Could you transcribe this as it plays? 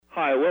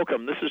Hi,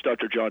 welcome. This is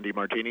Dr. John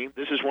DeMartini.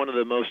 This is one of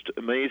the most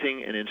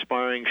amazing and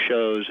inspiring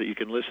shows that you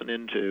can listen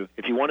into.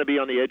 If you want to be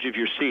on the edge of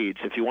your seats,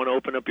 if you want to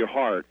open up your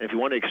heart, if you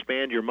want to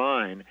expand your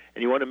mind,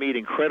 and you want to meet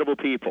incredible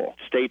people,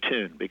 stay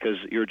tuned because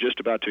you're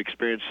just about to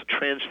experience a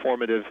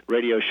transformative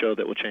radio show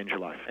that will change your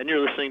life. And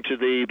you're listening to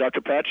the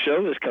Dr. Pat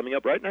Show that's coming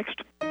up right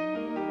next.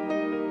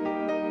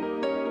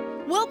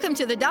 Welcome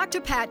to the Dr.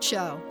 Pat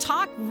Show.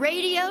 Talk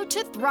radio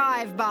to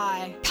thrive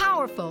by.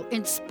 Powerful,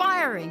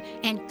 inspiring,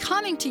 and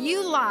coming to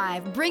you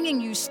live,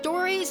 bringing you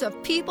stories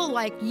of people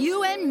like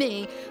you and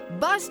me,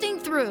 busting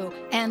through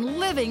and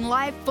living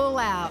life full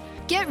out.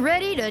 Get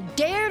ready to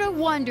dare to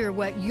wonder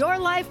what your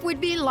life would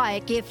be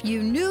like if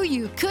you knew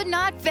you could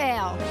not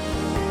fail.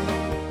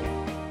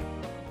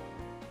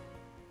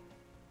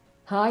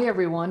 Hi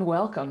everyone,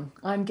 welcome.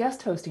 I'm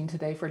guest hosting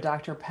today for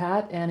Dr.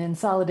 Pat, and in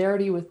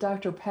solidarity with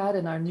Dr. Pat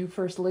and our new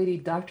First Lady,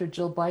 Dr.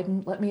 Jill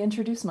Biden, let me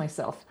introduce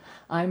myself.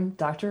 I'm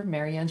Dr.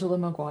 Mariangela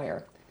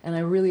Maguire, and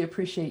I really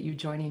appreciate you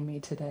joining me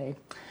today.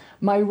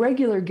 My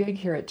regular gig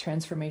here at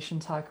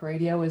Transformation Talk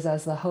Radio is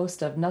as the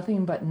host of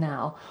Nothing But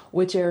Now,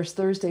 which airs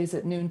Thursdays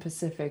at noon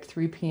Pacific,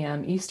 3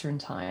 p.m. Eastern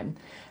Time.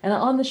 And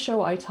on the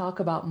show, I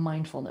talk about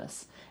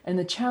mindfulness and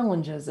the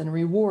challenges and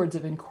rewards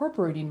of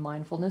incorporating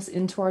mindfulness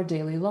into our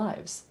daily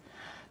lives.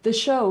 The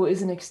show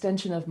is an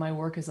extension of my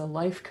work as a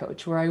life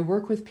coach, where I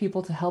work with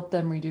people to help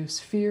them reduce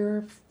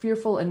fear,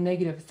 fearful and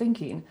negative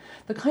thinking,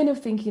 the kind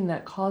of thinking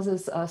that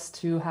causes us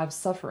to have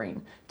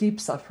suffering,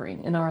 deep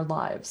suffering in our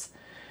lives.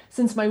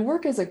 Since my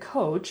work as a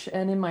coach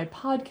and in my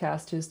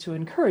podcast is to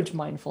encourage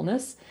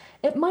mindfulness,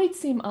 it might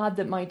seem odd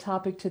that my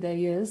topic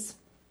today is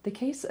the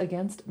case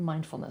against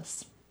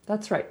mindfulness.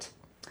 That's right.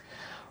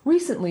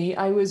 Recently,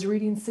 I was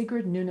reading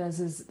Sigrid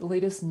Nunez's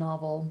latest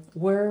novel,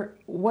 What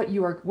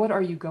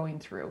Are You Going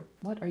Through?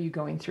 What are you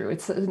going through?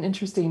 It's an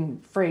interesting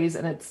phrase,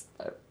 and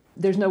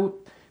there's no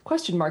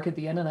question mark at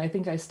the end, and I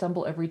think I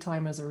stumble every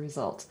time as a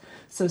result.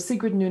 So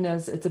Sigrid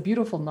Nunez, it's a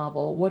beautiful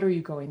novel, What Are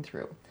You Going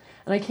Through?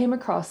 And I came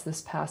across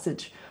this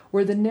passage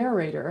where the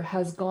narrator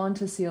has gone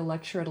to see a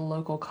lecture at a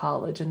local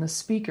college, and the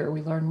speaker,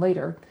 we learn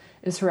later,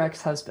 is her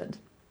ex-husband.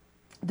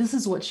 This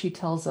is what she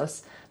tells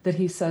us that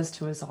he says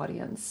to his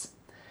audience.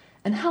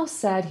 And how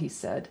sad, he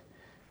said,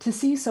 to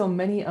see so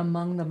many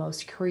among the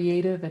most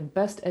creative and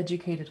best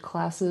educated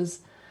classes,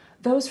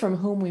 those from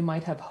whom we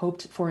might have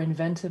hoped for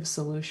inventive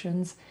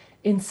solutions,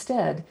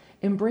 instead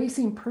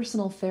embracing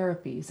personal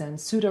therapies and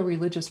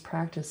pseudo-religious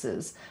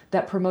practices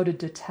that promoted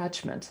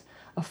detachment,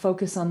 a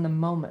focus on the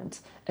moment,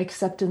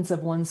 acceptance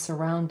of one's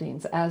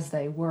surroundings as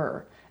they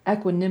were,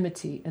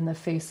 equanimity in the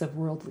face of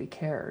worldly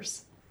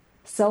cares.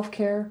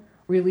 Self-care,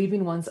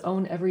 relieving one's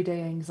own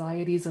everyday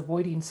anxieties,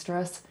 avoiding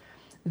stress,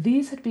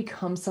 these had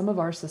become some of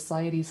our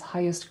society's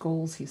highest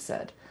goals, he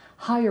said,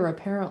 higher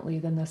apparently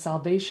than the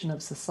salvation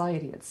of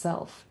society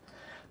itself.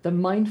 The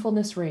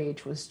mindfulness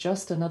rage was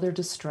just another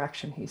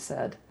distraction, he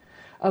said.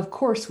 Of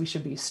course we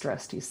should be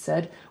stressed, he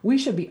said. We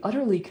should be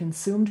utterly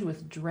consumed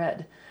with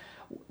dread.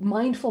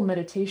 Mindful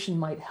meditation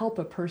might help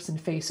a person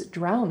face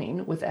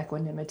drowning with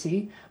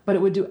equanimity, but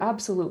it would do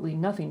absolutely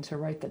nothing to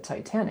right the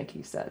Titanic,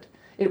 he said.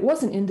 It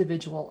wasn't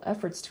individual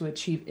efforts to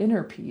achieve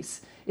inner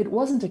peace. It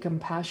wasn't a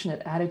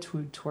compassionate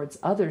attitude towards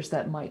others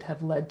that might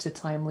have led to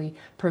timely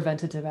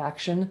preventative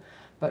action,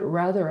 but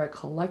rather a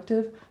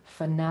collective,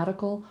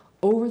 fanatical,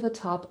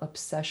 over-the-top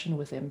obsession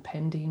with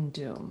impending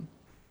doom.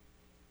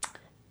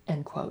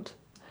 End quote.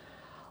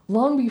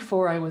 Long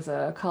before I was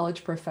a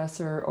college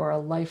professor or a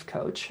life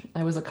coach,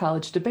 I was a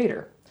college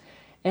debater.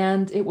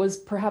 And it was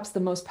perhaps the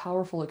most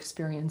powerful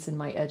experience in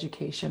my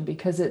education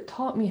because it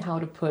taught me how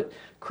to put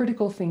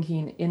critical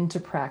thinking into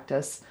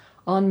practice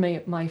on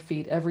my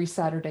feet every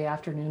Saturday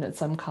afternoon at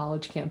some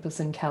college campus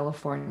in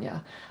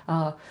California.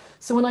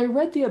 So when I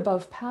read the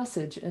above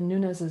passage in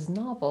Nunez's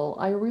novel,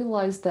 I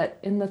realized that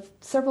in the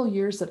several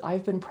years that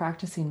I've been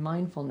practicing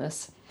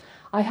mindfulness,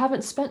 I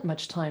haven't spent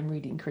much time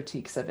reading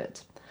critiques of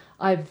it.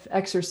 I've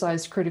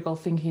exercised critical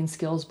thinking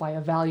skills by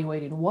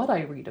evaluating what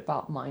I read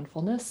about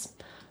mindfulness.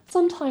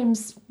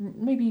 Sometimes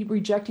maybe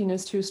rejecting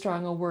is too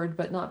strong a word,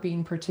 but not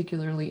being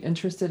particularly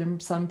interested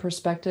in some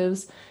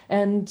perspectives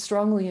and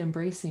strongly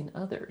embracing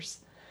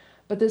others.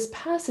 But this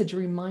passage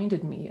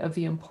reminded me of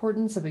the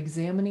importance of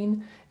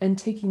examining and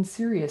taking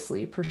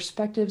seriously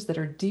perspectives that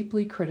are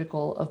deeply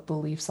critical of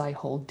beliefs I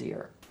hold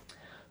dear.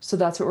 So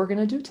that's what we're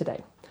going to do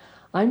today.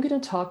 I'm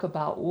going to talk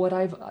about what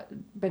I've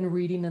been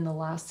reading in the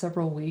last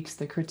several weeks,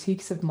 the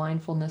critiques of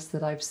mindfulness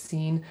that I've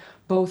seen,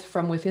 both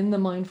from within the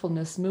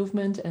mindfulness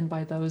movement and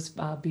by those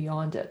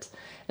beyond it.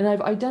 And I've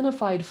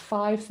identified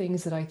 5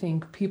 things that I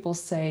think people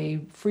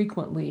say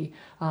frequently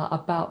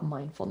about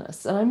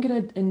mindfulness. And I'm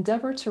going to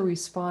endeavor to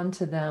respond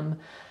to them,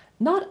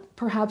 not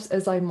perhaps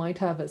as I might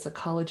have as a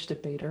college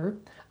debater,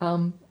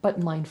 but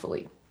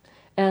mindfully,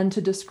 and to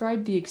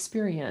describe the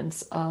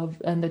experience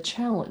of and the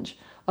challenge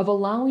of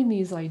allowing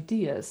these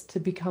ideas to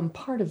become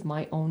part of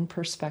my own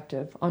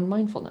perspective on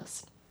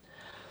mindfulness.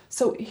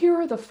 So here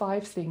are the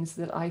 5 things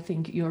that I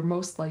think you're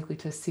most likely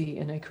to see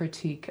in a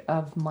critique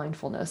of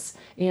mindfulness.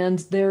 And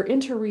they're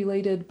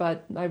interrelated,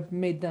 but I've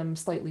made them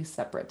slightly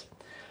separate.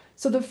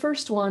 So the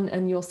first one,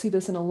 and you'll see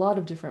this in a lot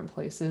of different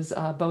places,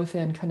 both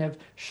in kind of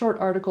short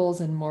articles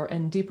and more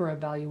and deeper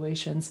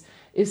evaluations,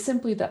 is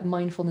simply that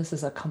mindfulness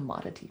is a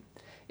commodity.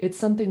 It's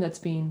something that's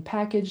being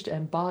packaged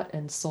and bought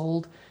and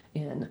sold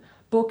in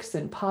books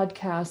and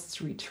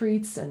podcasts,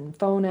 retreats and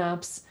phone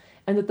apps,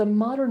 and that the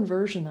modern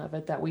version of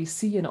it that we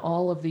see in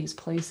all of these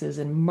places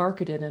and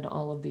marketed in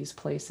all of these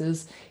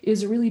places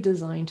is really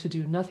designed to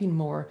do nothing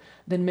more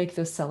than make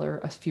the seller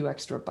a few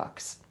extra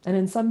bucks, and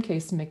in some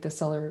cases make the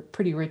seller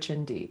pretty rich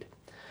indeed.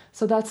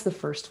 So that's the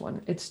first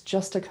one. It's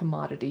just a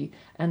commodity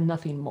and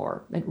nothing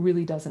more. It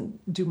really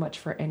doesn't do much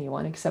for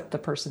anyone except the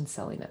person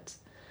selling it.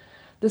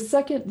 The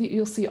second that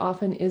you'll see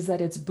often is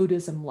that it's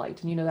Buddhism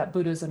light. And you know that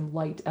Buddhism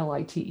light,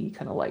 L-I-T-E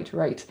kind of light,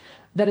 right?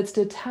 That it's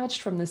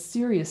detached from the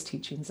serious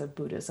teachings of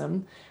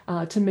Buddhism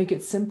to make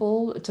it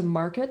simple to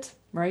market,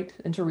 right?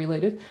 And to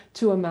relate it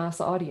to a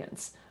mass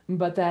audience.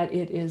 But that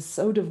it is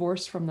so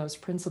divorced from those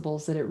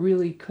principles that it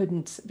really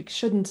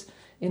shouldn't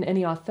in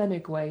any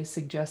authentic way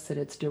suggest that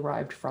it's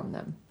derived from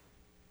them.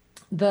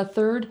 The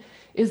third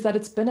is that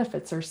its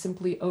benefits are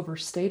simply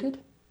overstated.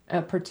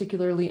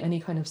 Particularly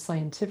any kind of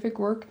scientific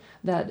work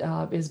that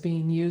is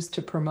being used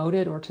to promote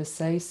it or to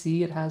say,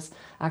 see, it has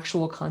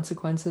actual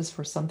consequences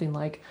for something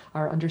like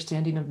our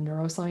understanding of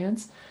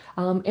neuroscience,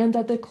 and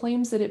that the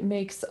claims that it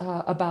makes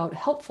about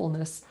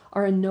helpfulness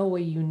are in no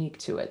way unique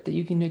to it, that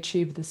you can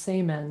achieve the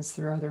same ends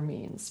through other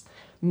means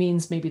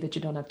maybe that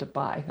you don't have to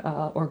buy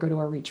or go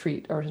to a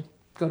retreat or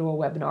go to a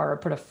webinar or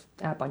put an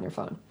app on your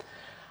phone.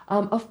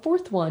 A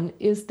fourth one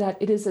is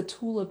that it is a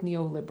tool of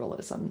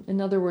neoliberalism.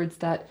 In other words,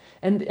 that,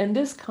 and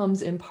this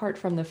comes in part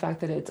from the fact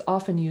that it's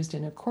often used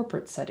in a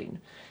corporate setting.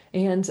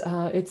 And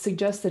it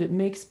suggests that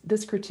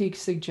this critique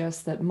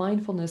suggests that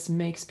mindfulness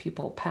makes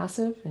people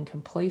passive and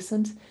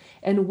complacent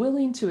and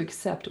willing to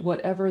accept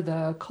whatever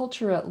the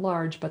culture at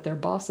large, but their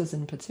bosses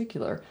in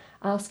particular,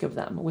 ask of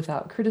them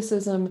without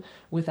criticism,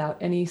 without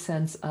any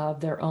sense of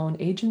their own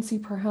agency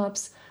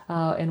perhaps,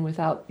 and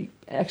without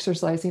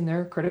exercising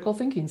their critical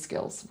thinking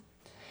skills.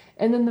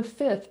 And then the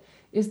fifth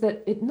is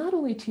that it not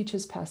only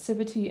teaches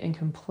passivity and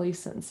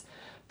complacence,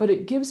 but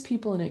it gives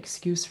people an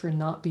excuse for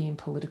not being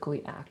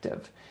politically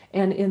active.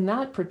 And in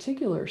that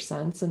particular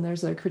sense, and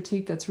there's a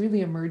critique that's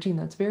really emerging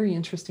that's very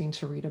interesting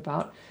to read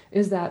about,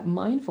 is that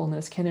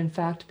mindfulness can in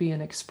fact be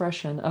an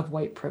expression of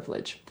white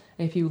privilege.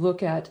 If you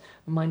look at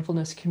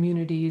mindfulness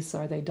communities,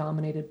 are they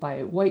dominated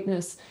by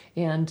whiteness?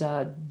 And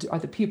are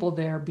the people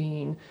there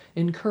being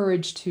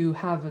encouraged to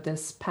have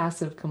this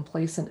passive,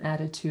 complacent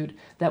attitude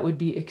that would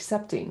be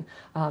accepting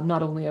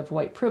not only of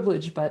white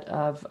privilege, but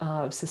of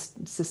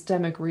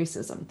systemic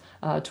racism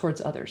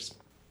towards others?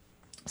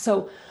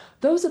 So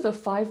those are the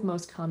 5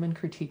 most common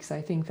critiques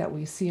I think that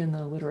we see in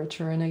the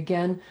literature. And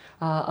again,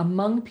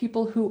 among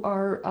people who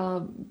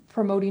are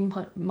promoting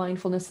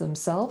mindfulness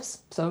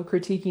themselves, so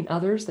critiquing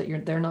others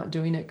that they're not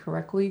doing it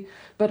correctly,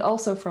 but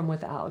also from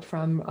without,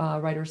 from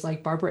writers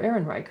like Barbara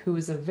Ehrenreich, who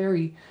is a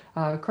very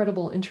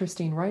credible,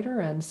 interesting writer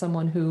and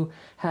someone who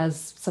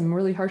has some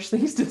really harsh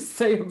things to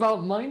say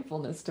about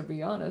mindfulness, to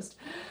be honest.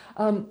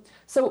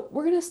 So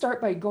we're going to start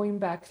by going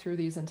back through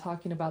these and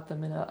talking about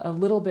them in a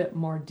little bit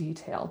more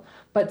detail.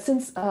 But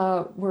since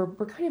we're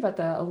kind of at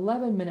the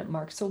 11-minute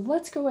mark, so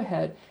let's go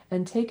ahead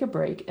and take a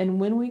break. And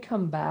when we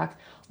come back,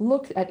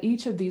 look at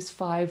each of these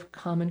 5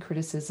 common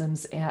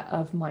criticisms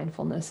of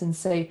mindfulness and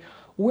say,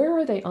 where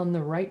are they on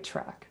the right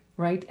track?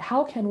 Right?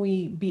 How can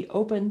we be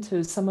open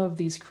to some of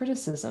these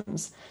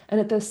criticisms and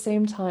at the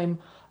same time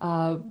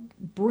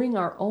bring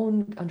our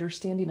own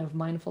understanding of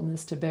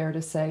mindfulness to bear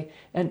to say,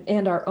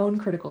 and our own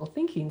critical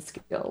thinking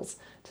skills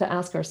to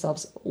ask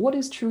ourselves, what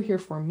is true here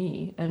for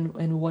me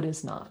and what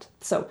is not?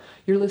 So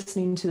you're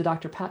listening to the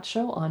Dr. Pat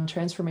Show on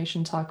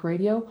Transformation Talk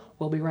Radio.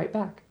 We'll be right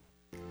back.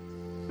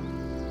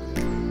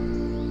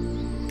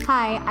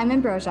 Hi, I'm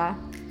Ambrosia.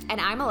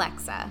 And I'm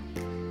Alexa.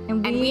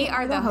 And we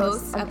are the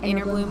hosts of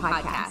Inner Bloom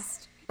Podcast.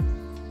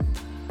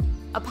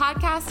 A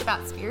podcast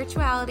about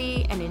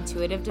spirituality and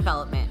intuitive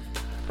development.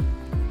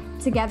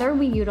 Together,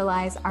 we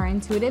utilize our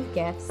intuitive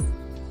gifts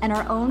and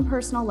our own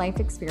personal life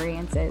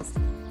experiences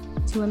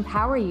to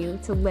empower you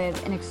to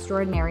live an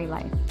extraordinary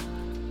life.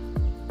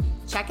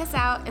 Check us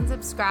out and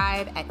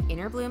subscribe at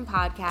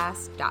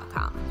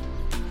innerbloompodcast.com.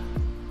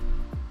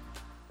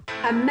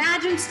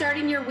 Imagine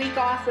starting your week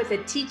off with a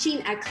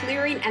teaching, a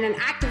clearing, and an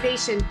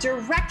activation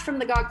direct from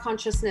the God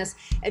consciousness.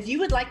 If you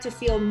would like to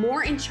feel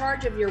more in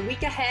charge of your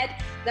week ahead,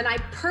 then I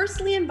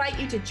personally invite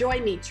you to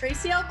join me,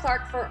 Tracy L.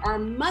 Clark, for our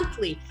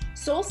monthly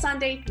Soul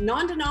Sunday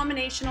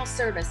non-denominational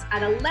service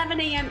at 11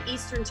 a.m.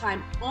 Eastern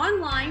Time,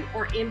 online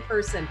or in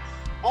person.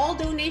 All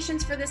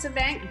donations for this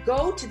event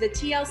go to the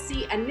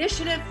TLC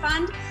Initiative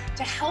Fund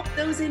to help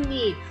those in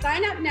need.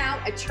 Sign up now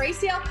at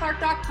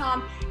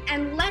tracylclark.com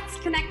and let's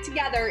connect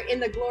together in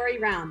the glory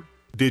realm.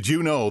 Did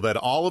you know that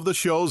all of the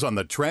shows on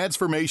the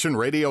Transformation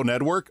Radio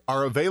Network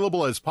are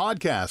available as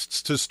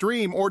podcasts to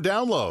stream or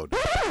download?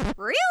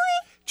 Really?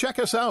 Check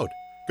us out.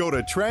 Go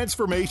to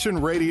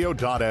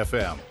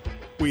transformationradio.fm.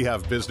 We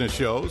have business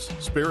shows,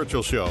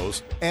 spiritual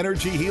shows,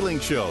 energy healing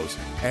shows,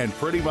 and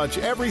pretty much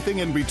everything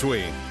in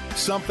between.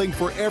 Something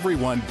for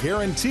everyone,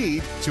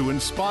 guaranteed to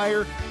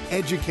inspire,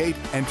 educate,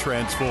 and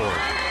transform.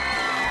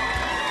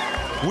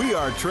 We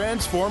are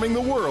transforming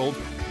the world,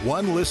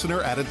 one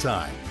listener at a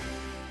time.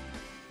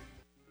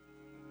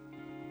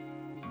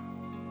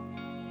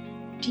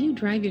 Do you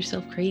drive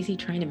yourself crazy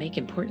trying to make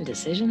important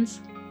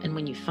decisions? And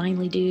when you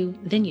finally do,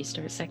 then you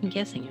start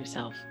second-guessing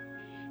yourself.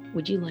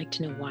 Would you like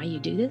to know why you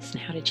do this and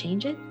how to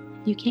change it?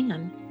 You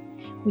can.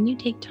 When you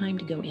take time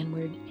to go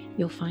inward,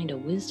 you'll find a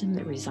wisdom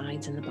that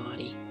resides in the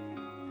body.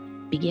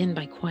 Begin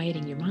by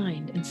quieting your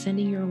mind and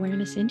sending your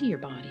awareness into your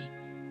body.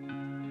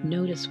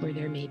 Notice where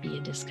there may be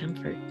a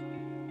discomfort.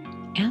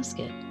 Ask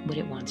it what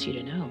it wants you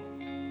to know.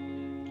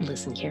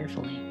 Listen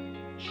carefully.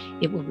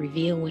 It will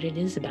reveal what it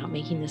is about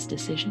making this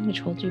decision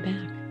which holds you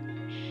back.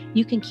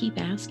 You can keep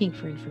asking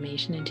for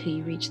information until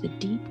you reach the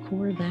deep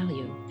core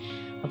value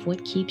of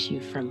what keeps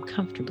you from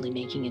comfortably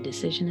making a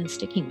decision and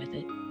sticking with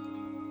it.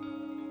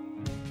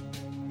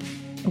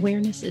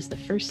 Awareness is the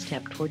first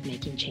step toward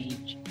making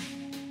change.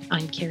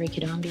 I'm Carrie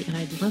Kadombi, and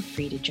I'd love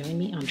for you to join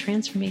me on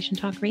Transformation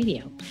Talk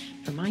Radio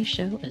for my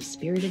show, A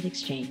Spirited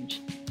Exchange.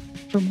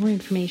 For more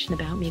information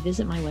about me,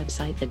 visit my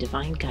website,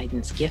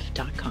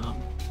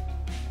 thedivineguidancegift.com.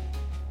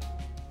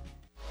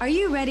 Are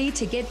you ready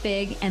to get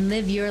big and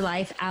live your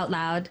life out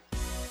loud?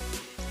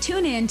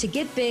 Tune in to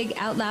Get Big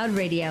Out Loud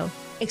Radio,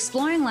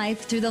 exploring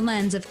life through the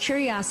lens of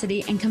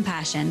curiosity and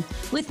compassion,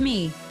 with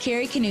me,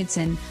 Carrie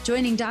Knudsen,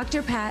 joining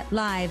Dr. Pat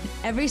live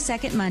every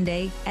second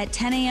Monday at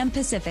 10 a.m.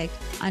 Pacific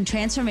on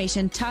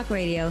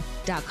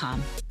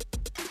TransformationTalkRadio.com.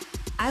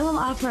 I will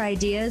offer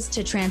ideas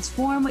to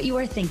transform what you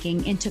are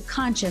thinking into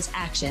conscious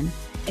action.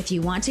 If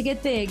you want to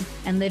get big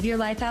and live your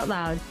life out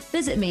loud,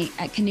 visit me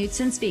at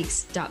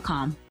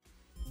KnudsenSpeaks.com.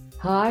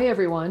 Hi,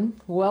 everyone.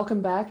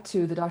 Welcome back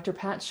to the Dr.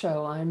 Pat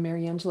Show. I'm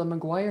Mariangela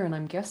Maguire, and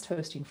I'm guest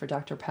hosting for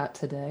Dr. Pat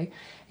today.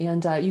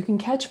 And you can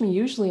catch me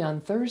usually on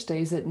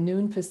Thursdays at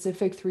noon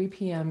Pacific, 3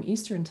 p.m.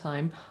 Eastern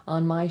Time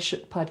on my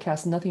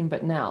podcast, Nothing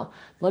But Now.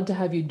 Love to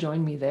have you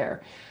join me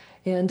there.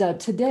 And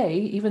today,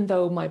 even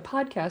though my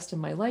podcast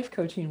and my life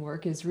coaching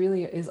work is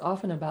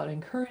often about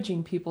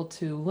encouraging people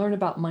to learn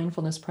about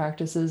mindfulness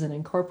practices and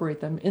incorporate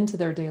them into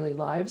their daily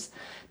lives,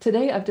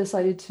 today I've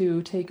decided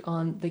to take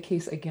on the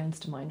case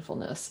against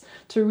mindfulness,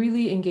 to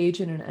really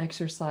engage in an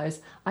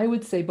exercise, I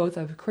would say both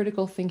of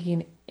critical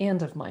thinking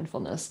and of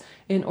mindfulness,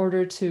 in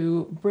order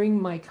to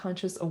bring my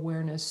conscious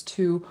awareness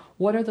to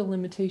what are the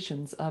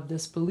limitations of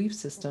this belief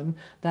system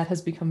that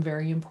has become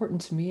very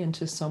important to me and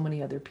to so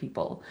many other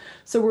people.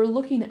 So we're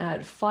looking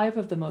at 5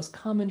 of the most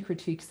common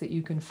critiques that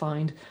you can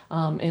find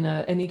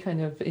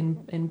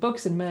in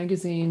books and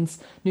magazines,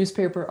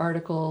 newspaper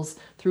articles,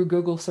 through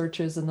Google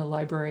searches in the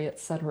library,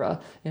 etc.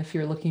 If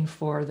you're looking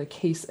for the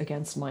case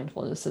against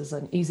mindfulness, is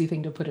an easy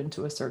thing to put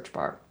into a search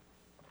bar.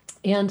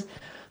 And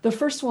the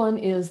first one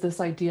is this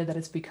idea that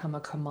it's become a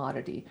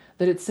commodity,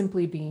 that it's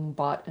simply being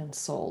bought and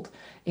sold,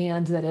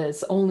 and that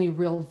its only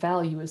real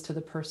value is to the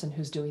person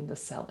who's doing the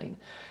selling.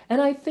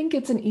 And I think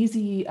it's an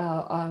easy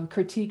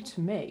critique to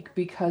make,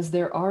 because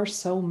there are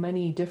so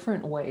many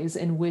different ways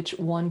in which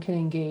one can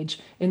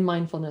engage in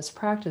mindfulness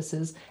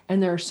practices,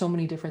 and there are so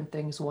many different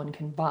things one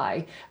can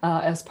buy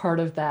as part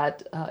of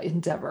that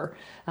endeavor.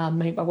 I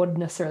wouldn't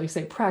necessarily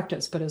say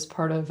practice, but as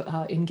part of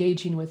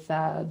engaging with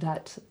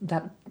that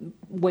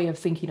way of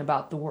thinking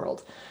about the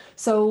world.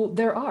 So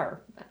there are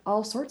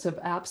all sorts of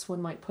apps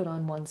one might put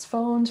on one's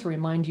phone to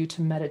remind you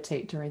to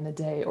meditate during the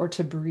day or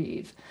to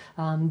breathe.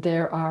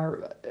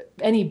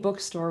 Any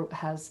bookstore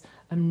has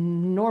an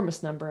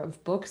enormous number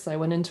of books. I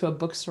went into a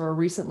bookstore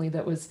recently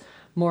that was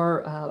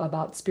more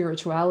about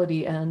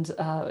spirituality, and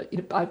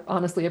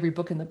honestly, every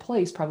book in the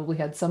place probably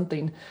had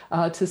something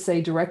to say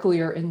directly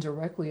or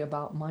indirectly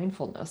about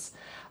mindfulness.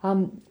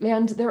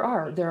 And there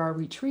are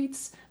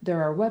retreats,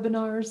 there are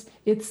webinars.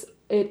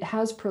 It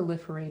has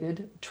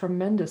proliferated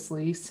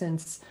tremendously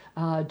since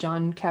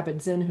John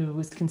Kabat-Zinn, who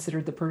was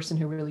considered the person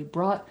who really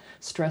brought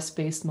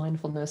stress-based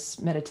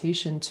mindfulness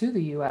meditation to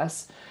the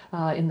U.S.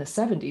 In the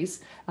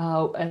 70s.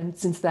 And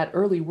since that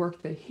early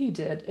work that he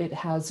did, it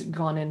has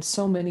gone in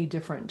so many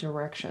different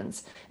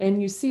directions. And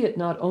you see it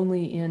not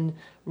only in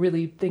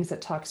really things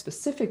that talk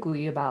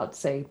specifically about,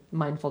 say,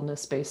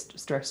 mindfulness-based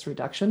stress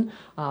reduction,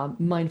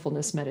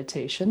 mindfulness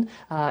meditation,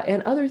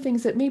 and other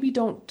things that maybe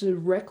don't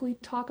directly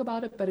talk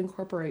about it, but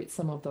incorporate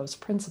some of those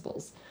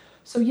principles.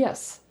 So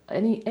yes,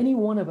 any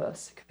one of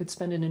us could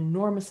spend an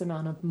enormous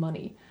amount of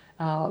money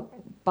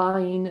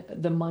buying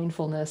the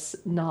mindfulness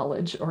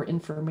knowledge or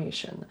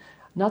information,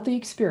 not the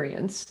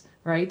experience,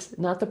 right?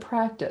 Not the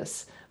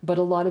practice, but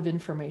a lot of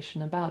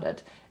information about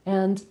it.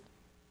 And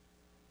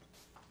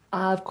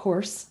of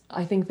course,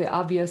 I think the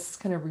obvious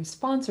kind of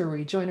response or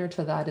rejoinder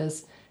to that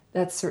is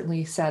that's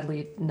certainly,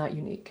 sadly, not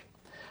unique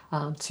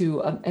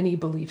to any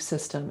belief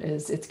system,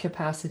 is its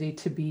capacity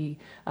to be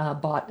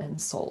bought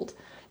and sold.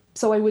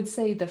 So I would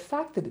say the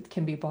fact that it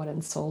can be bought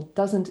and sold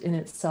doesn't in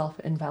itself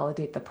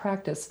invalidate the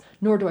practice,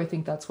 nor do I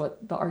think that's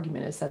what the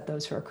argument is that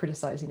those who are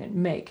criticizing it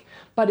make.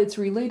 But it's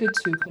related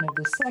to kind of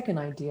the second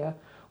idea,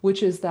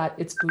 which is that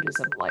it's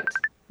Buddhism light,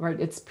 right?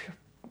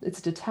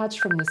 It's detached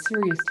from the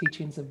serious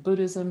teachings of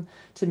Buddhism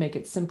to make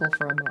it simple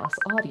for a mass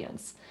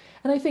audience.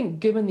 And I think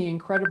given the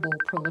incredible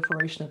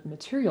proliferation of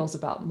materials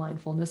about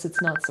mindfulness,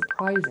 it's not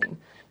surprising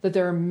that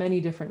there are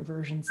many different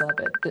versions of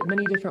it, that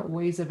many different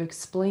ways of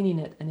explaining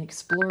it and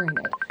exploring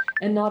it,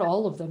 and not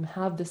all of them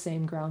have the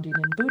same grounding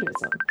in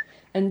Buddhism.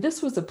 And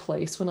this was a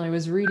place when I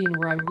was reading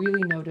where I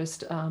really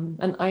noticed,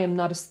 and I am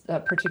not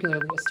particularly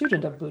a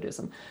student of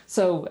Buddhism,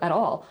 so at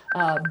all.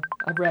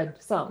 I've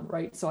read some,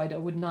 right? So I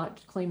would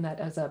not claim that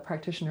as a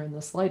practitioner in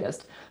the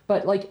slightest.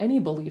 But like any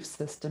belief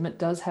system, it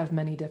does have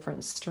many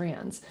different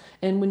strands.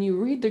 And when you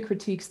read the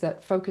critiques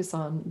that focus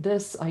on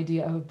this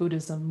idea of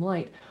Buddhism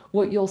light,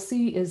 what you'll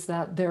see is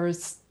that there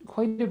is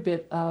quite a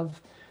bit of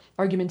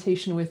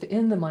argumentation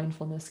within the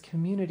mindfulness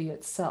community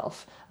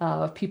itself,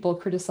 of people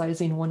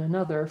criticizing one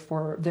another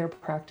for their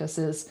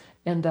practices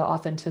and the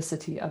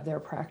authenticity of their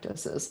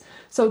practices.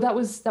 So that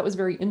was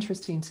very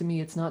interesting to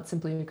me. It's not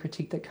simply a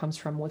critique that comes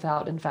from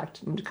without. In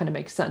fact, it kind of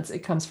makes sense. It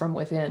comes from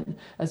within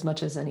as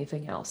much as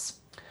anything else.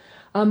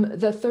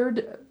 The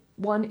third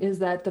one is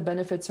that the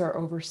benefits are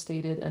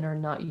overstated and are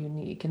not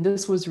unique. And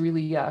this was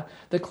really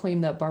the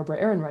claim that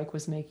Barbara Ehrenreich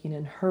was making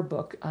in her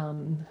book,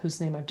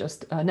 whose name I've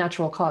just,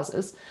 Natural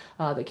Causes,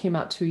 that came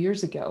out 2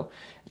 years ago.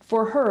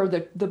 For her,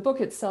 the book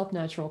itself,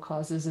 Natural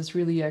Causes, is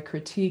really a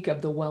critique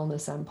of the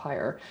wellness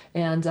empire.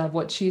 And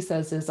what she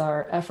says is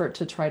our effort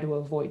to try to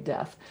avoid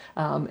death.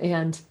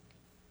 And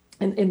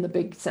in the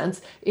big sense,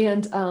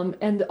 and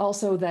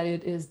also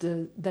that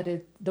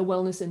the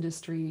wellness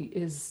industry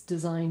is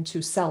designed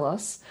to sell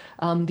us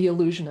the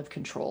illusion of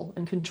control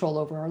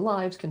over our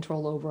lives,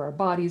 control over our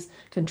bodies,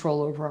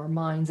 control over our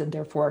minds, and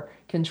therefore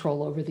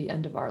control over the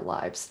end of our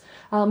lives.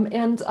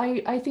 And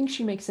I think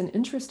she makes an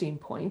interesting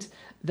point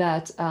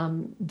that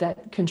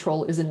that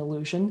control is an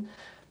illusion.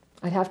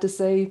 I'd have to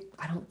say,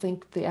 I don't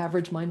think the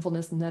average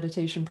mindfulness and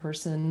meditation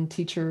person,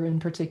 teacher in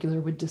particular,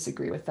 would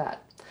disagree with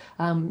that.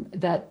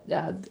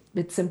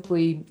 It's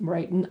simply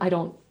right. And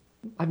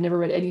I've never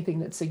read anything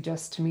that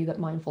suggests to me that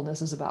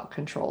mindfulness is about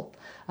control.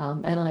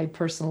 And I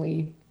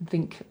personally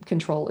think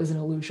control is an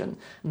illusion.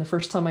 And the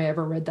first time I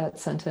ever read that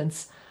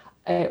sentence,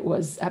 it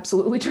was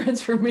absolutely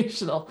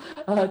transformational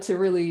to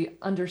really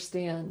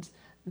understand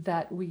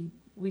that we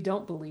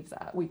don't believe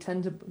that. We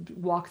tend to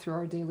walk through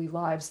our daily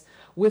lives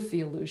with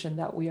the illusion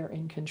that we are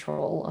in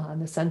control, in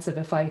the sense of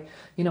if I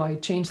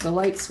change the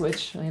light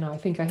switch, I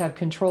think I have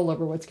control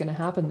over what's going to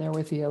happen there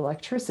with the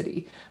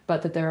electricity,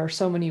 but that there are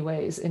so many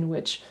ways in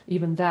which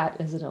even that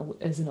is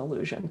an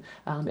illusion.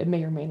 It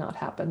may or may not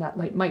happen. That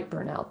light might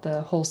burn out.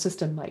 The whole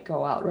system might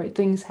go out, right?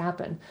 Things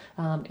happen.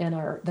 And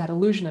that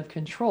illusion of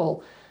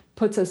control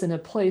puts us in a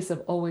place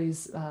of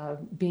always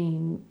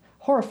being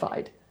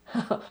horrified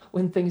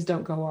when things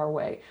don't go our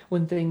way,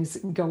 when things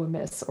go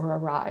amiss or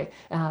awry,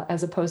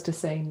 as opposed to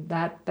saying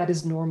that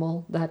is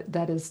normal,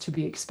 that is to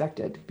be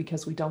expected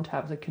because we don't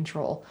have the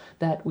control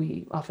that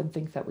we often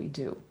think that we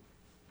do.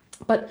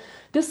 But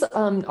this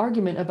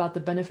argument about the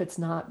benefits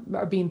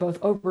not being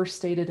both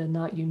overstated and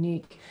not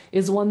unique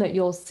is one that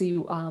you'll see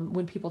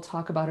when people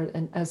talk about it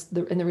in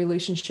the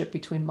relationship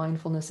between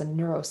mindfulness and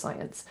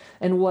neuroscience,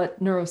 and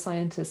what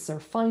neuroscientists are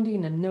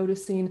finding and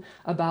noticing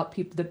about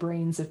the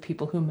brains of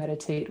people who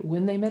meditate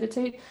when they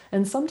meditate,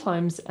 and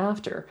sometimes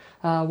after,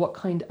 what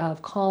kind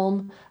of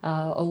calm,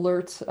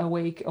 alert,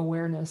 awake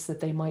awareness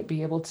that they might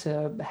be able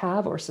to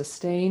have or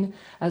sustain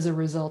as a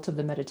result of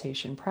the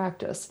meditation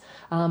practice.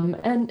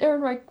 And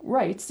Ehrenreich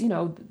writes,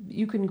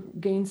 you can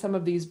gain some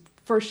of these.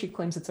 First, she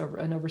claims it's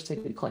an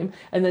overstated claim,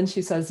 and then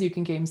she says you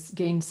can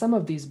gain some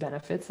of these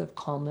benefits of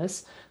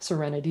calmness,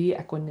 serenity,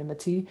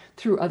 equanimity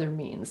through other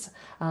means.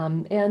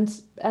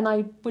 And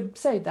I would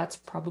say that's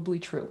probably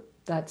true.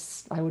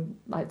 It's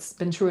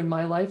been true in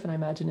my life, and I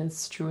imagine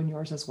it's true in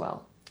yours as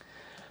well.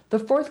 The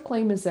fourth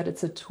claim is that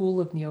it's a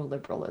tool of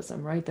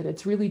neoliberalism, right? That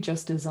it's really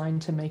just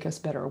designed to make us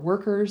better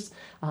workers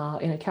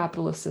in a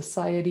capitalist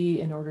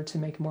society in order to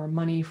make more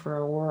money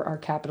for our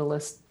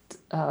capitalist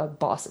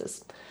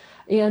bosses.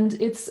 And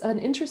it's an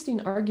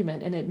interesting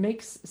argument, and it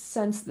makes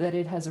sense that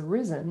it has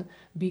arisen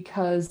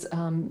because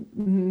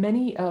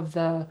many of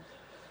the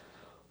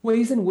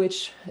ways in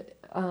which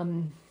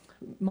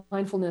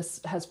mindfulness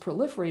has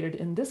proliferated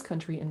in this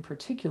country in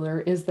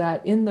particular is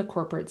that in the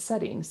corporate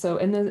setting. So,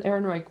 and then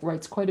Ehrenreich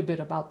writes quite a bit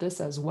about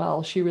this as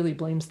well. She really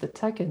blames the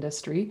tech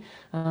industry.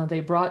 They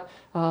brought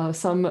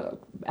some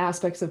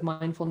aspects of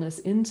mindfulness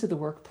into the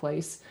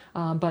workplace,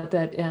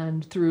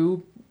 and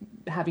through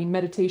having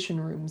meditation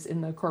rooms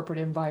in the corporate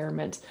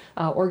environment,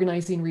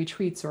 organizing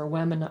retreats or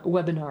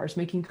webinars,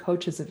 making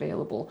coaches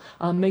available,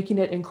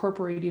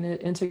 incorporating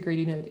it,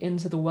 integrating it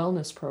into the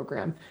wellness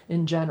program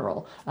in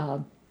general.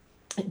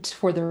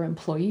 For their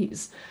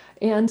employees.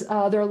 And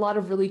there are a lot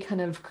of really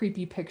kind of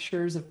creepy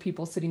pictures of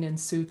people sitting in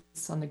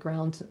suits on the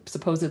ground,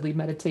 supposedly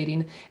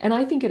meditating. And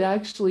I think it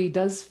actually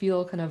does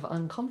feel kind of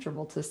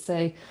uncomfortable to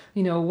say,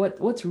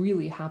 what's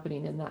really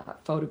happening in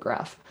that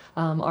photograph?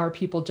 Are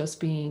people just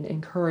being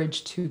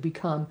encouraged to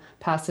become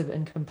passive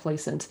and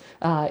complacent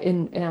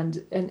and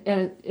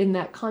in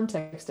that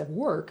context of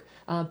work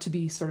to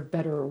be sort of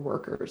better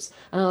workers?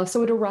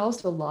 So it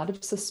aroused a lot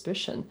of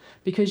suspicion,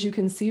 because you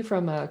can see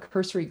from a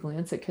cursory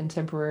glance at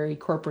contemporary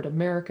corporate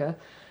America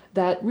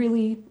that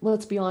really,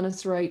 let's be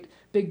honest, right,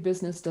 big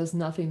business does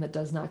nothing that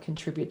does not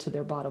contribute to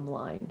their bottom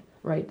line,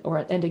 right,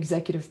 and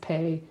executive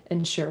pay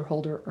and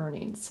shareholder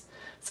earnings.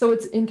 So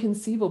it's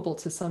inconceivable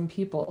to some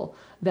people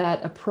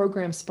that a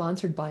program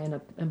sponsored by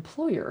an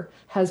employer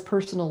has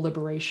personal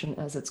liberation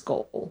as its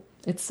goal.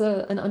 It's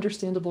an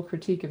understandable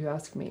critique, if you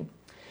ask me.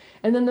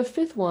 And then the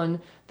fifth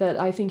one that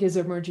I think is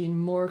emerging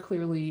more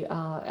clearly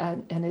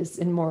and is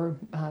in more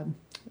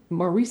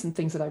recent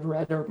things that I've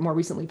read, or more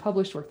recently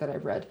published work that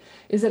I've read,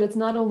 is that it's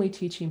not only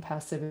teaching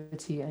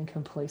passivity and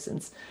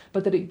complacence,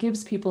 but that it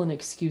gives people an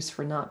excuse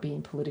for not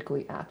being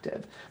politically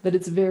active, that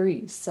it's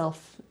very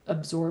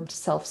self-absorbed,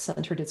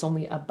 self-centered, it's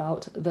only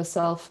about the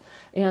self,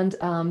 and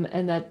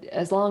that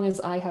as long as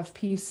I have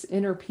peace,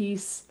 inner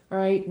peace,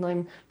 right, and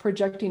I'm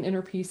projecting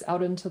inner peace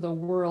out into the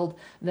world,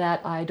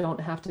 that I don't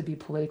have to be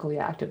politically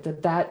active,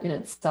 that in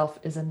itself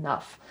is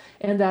enough.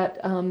 And that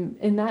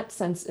in that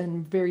sense,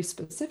 and very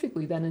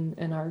specifically then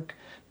in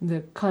the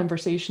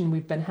conversation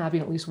we've been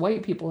having, at least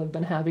white people have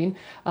been having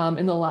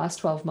in the last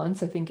 12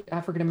 months, I think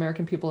African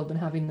American people have been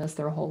having this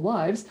their whole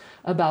lives,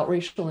 about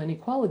racial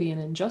inequality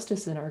and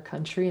injustice in our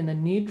country and the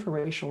need for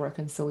racial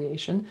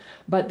reconciliation,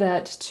 but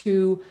that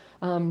to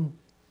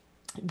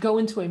go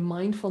into a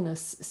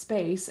mindfulness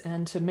space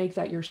and to make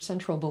that your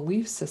central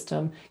belief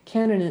system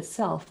can in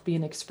itself be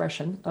an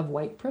expression of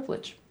white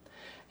privilege.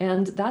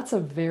 And that's a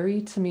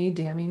very, to me,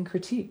 damning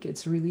critique.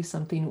 It's really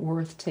something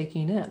worth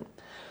taking in.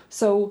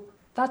 So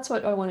that's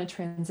what I want to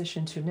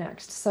transition to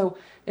next. So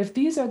if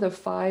these are the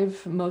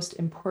 5 most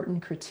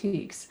important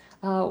critiques,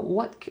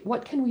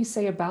 what can we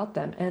say about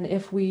them? And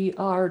if we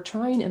are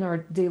trying in our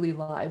daily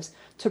lives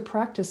to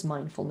practice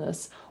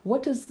mindfulness,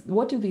 what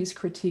do these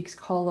critiques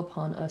call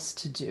upon us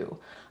to do?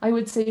 I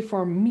would say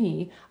for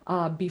me,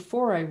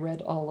 before I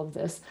read all of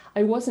this,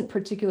 I wasn't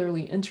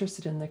particularly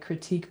interested in the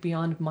critique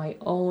beyond my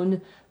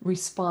own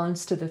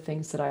response to the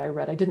things that I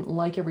read. I didn't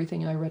like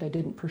everything I read. I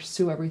didn't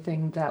pursue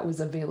everything that was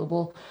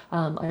available.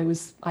 I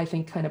was, I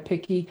think, kind of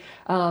picky.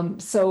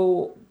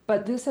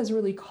 But this has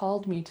really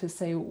called me to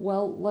say,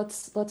 well,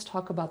 let's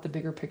talk about the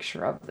bigger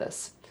picture of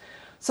this.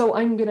 So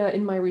I'm gonna,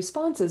 in my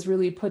responses,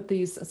 really put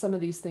some of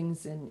these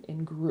things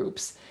in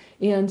groups.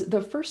 And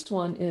the first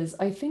one is,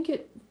 I think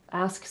it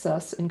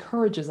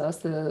encourages us,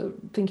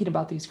 thinking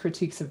about these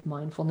critiques of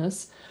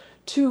mindfulness,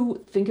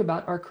 to think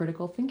about our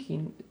critical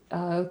thinking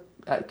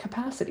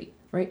capacity,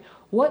 right?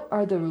 What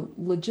are the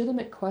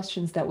legitimate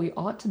questions that we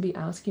ought to be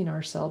asking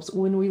ourselves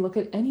when we look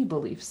at any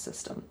belief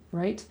system,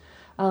 right?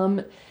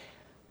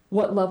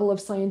 What level of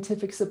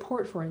scientific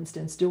support, for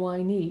instance, do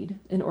I need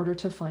in order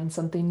to find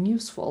something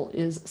useful?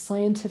 Is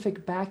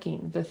scientific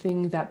backing the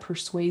thing that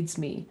persuades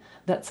me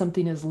that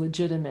something is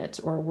legitimate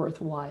or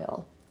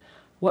worthwhile?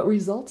 What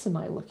results am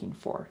I looking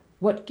for?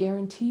 What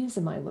guarantees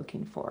am I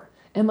looking for?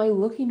 Am I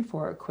looking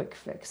for a quick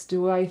fix?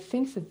 Do I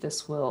think that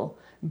this will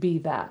be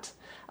that?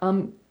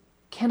 Can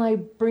I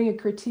bring a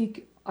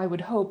critique, I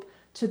would hope,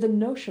 to the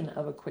notion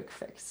of a quick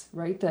fix,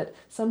 right? That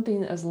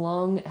something as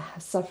long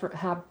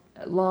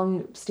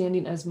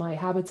standing as my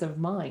habits of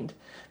mind,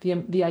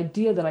 the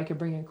idea that I could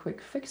bring a quick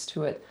fix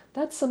to it,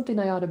 that's something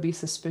I ought to be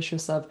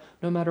suspicious of,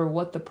 no matter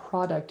what the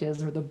product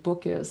is or the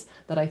book is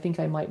that I think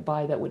I might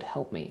buy that would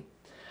help me.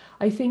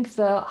 I think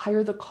the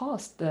higher the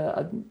cost,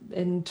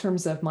 in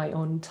terms of my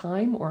own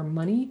time or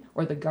money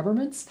or the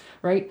government's,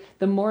 right,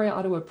 the more I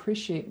ought to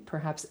appreciate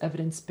perhaps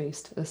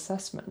evidence-based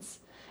assessments.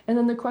 And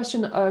then the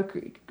question,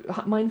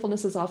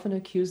 mindfulness is often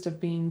accused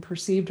of being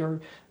perceived or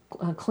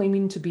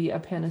claiming to be a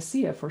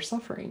panacea for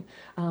suffering.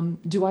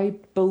 Do I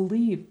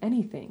believe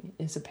anything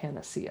is a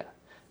panacea?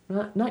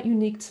 Not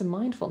unique to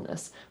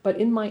mindfulness, but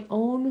in my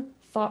own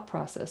thought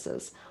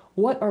processes.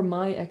 What are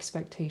my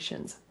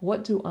expectations?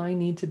 What do I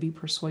need to be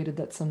persuaded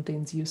that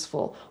something's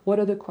useful? What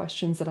are the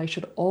questions that I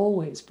should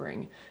always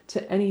bring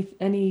to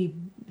any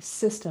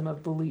system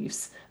of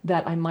beliefs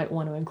that I might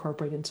want to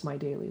incorporate into my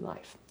daily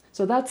life?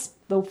 So that's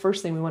the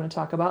first thing we want to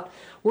talk about.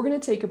 We're going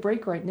to take a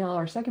break right now,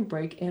 our second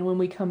break, and when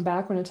we come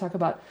back, we're going to talk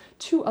about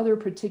 2 other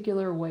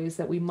particular ways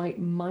that we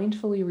might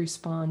mindfully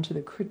respond to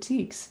the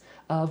critiques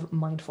of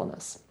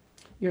mindfulness.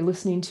 You're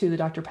listening to the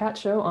Dr. Pat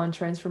Show on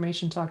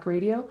Transformation Talk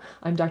Radio.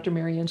 I'm Dr.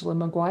 Mariangela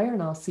Maguire,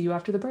 and I'll see you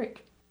after the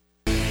break.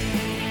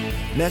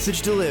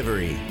 Message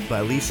Delivery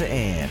by Lisa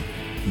Ann.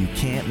 You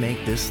can't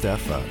make this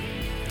stuff up.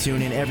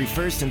 Tune in every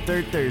first and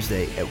third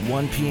Thursday at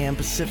 1 p.m.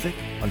 Pacific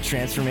on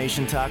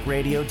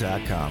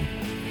TransformationTalkRadio.com.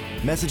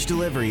 Message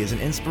Delivery is an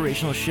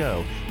inspirational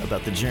show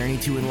about the journey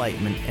to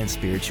enlightenment and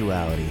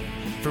spirituality.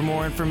 For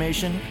more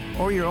information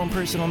or your own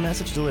personal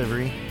message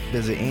delivery,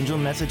 visit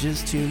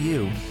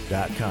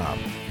angelmessages2u.com.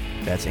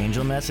 That's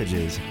Angel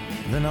Messages,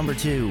 the number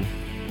 2,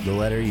 the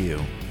letter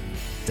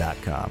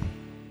U.com.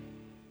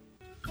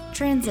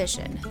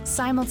 Transition,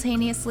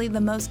 simultaneously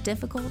the most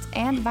difficult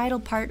and vital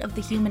part of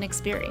the human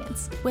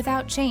experience.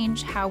 Without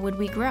change, how would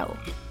we grow?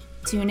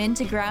 Tune in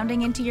to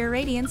Grounding into Your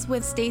Radiance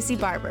with Stacey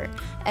Barber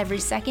every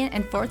second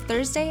and fourth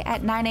Thursday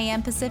at 9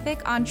 a.m.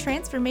 Pacific on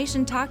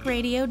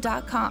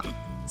TransformationTalkRadio.com.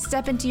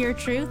 Step into your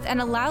truth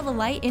and allow the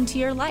light into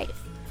your life.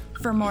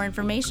 For more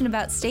information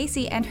about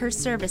Stacey and her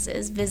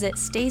services, visit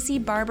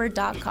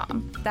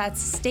StaceyBarber.com. That's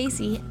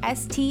Stacey,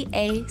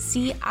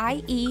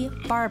 S-T-A-C-I-E,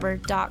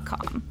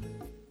 Barber.com.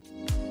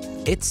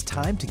 It's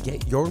time to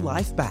get your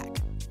life back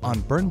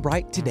on Burn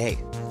Bright Today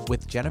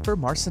with Jennifer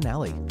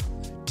Marcinelli.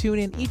 Tune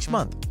in each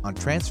month on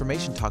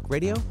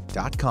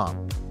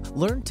TransformationTalkRadio.com.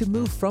 Learn to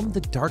move from the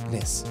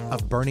darkness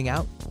of burning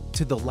out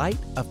to the light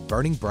of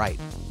burning bright.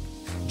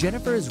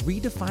 Jennifer is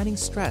redefining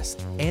stress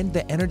and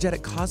the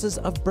energetic causes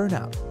of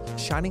burnout,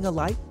 shining a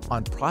light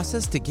on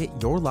process to get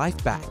your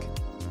life back.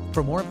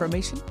 For more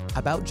information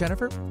about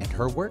Jennifer and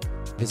her work,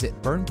 visit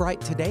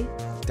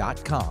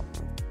burnbrighttoday.com.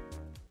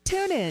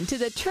 Tune in to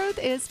The Truth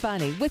is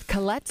Funny with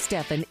Colette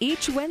Steffen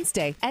each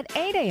Wednesday at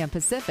 8 a.m.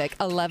 Pacific,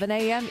 11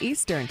 a.m.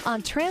 Eastern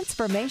on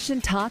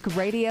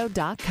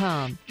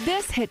TransformationTalkRadio.com.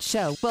 This hit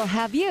show will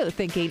have you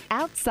thinking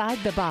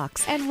outside the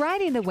box and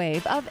riding the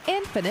wave of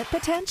infinite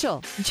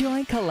potential.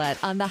 Join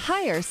Colette on the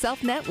Higher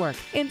Self Network,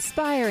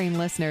 inspiring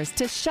listeners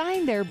to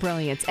shine their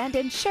brilliance and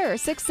ensure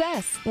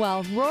success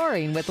while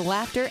roaring with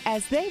laughter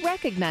as they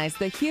recognize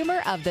the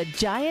humor of the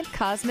giant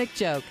cosmic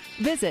joke.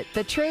 Visit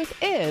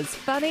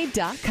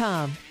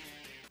thetruthisfunny.com.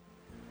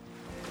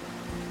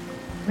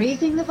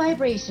 Raising the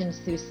vibrations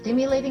through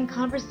stimulating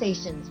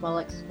conversations while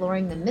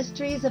exploring the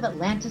mysteries of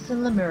Atlantis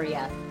and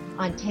Lemuria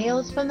on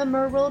Tales from the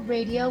Merworld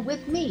Radio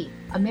with me,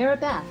 Amira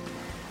Beth.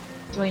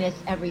 Join us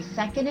every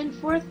second and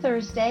fourth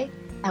Thursday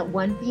at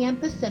 1 p.m.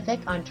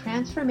 Pacific on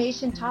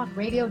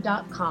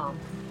TransformationTalkRadio.com.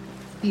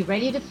 Be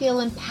ready to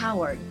feel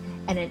empowered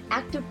and an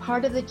active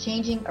part of the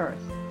changing Earth.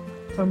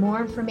 For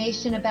more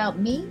information about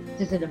me,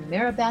 visit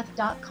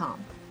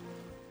amirabeth.com.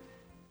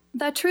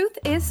 The Truth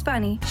is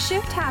Funny.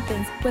 Shift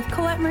Happens with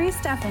Colette Marie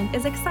Steffen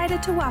is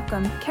excited to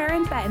welcome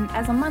Karen Benton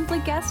as a monthly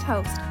guest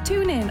host.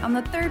 Tune in on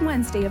the third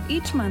Wednesday of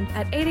each month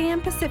at 8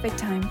 a.m. Pacific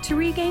Time to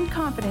regain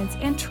confidence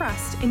and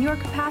trust in your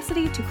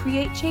capacity to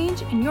create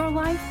change in your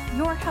life,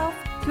 your health,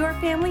 your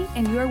family,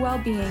 and your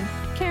well-being.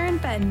 Karen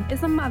Benton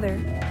is a mother,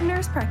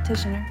 nurse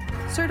practitioner,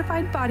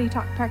 certified body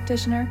talk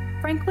practitioner,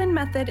 Franklin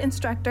Method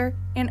instructor,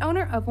 and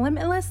owner of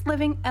Limitless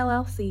Living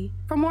LLC.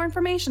 For more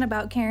information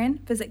about Karen,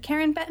 visit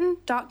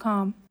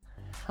KarenBenton.com.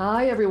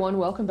 Hi, everyone.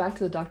 Welcome back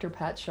to the Dr.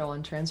 Pat Show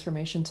on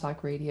Transformation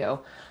Talk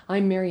Radio.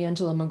 I'm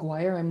Mariangela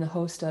Maguire. I'm the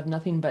host of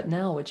Nothing But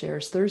Now, which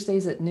airs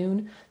Thursdays at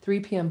noon, 3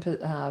 p.m.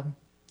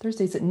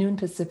 Thursdays at noon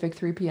Pacific,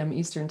 3 p.m.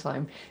 Eastern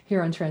Time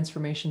here on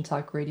Transformation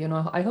Talk Radio.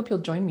 And I hope you'll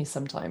join me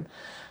sometime.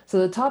 So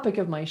the topic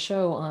of my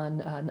show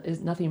on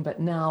is Nothing But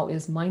Now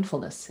is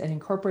mindfulness and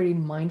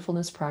incorporating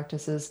mindfulness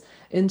practices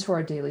into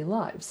our daily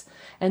lives.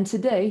 And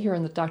today, here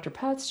on the Dr.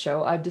 Pat's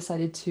Show, I've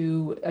decided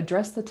to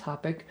address the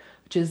topic,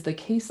 which is the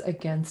case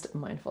against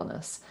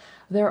mindfulness.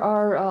 There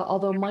are,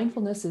 although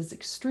mindfulness is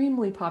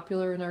extremely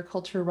popular in our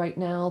culture right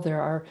now,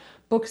 there are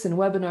books and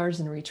webinars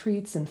and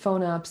retreats and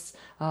phone apps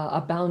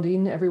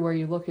abounding. Everywhere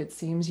you look, it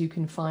seems you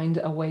can find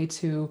a way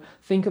to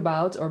think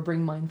about or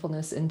bring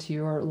mindfulness into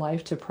your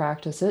life to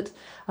practice it.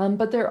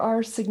 But there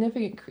are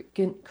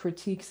significant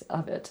critiques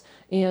of it.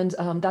 And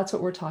that's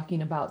what we're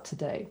talking about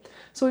today.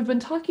 So we've been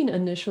talking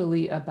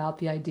initially about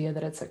the idea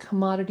that it's a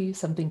commodity,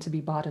 something to be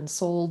bought and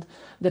sold,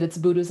 that it's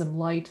Buddhism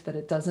light, that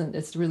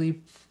it's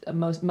really,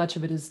 much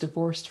of it is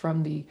divorced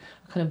from the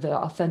kind of the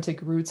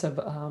authentic roots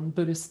of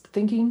Buddhist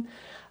thinking.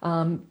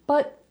 And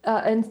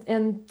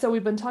so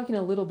we've been talking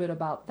a little bit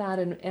about that.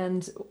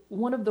 And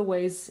one of the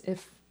ways,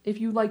 if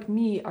you, like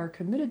me, are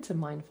committed to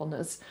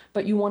mindfulness,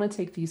 but you want to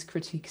take these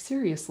critiques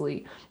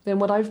seriously, then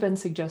what I've been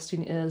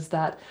suggesting is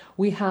that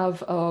we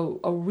have a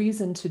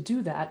reason to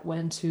do that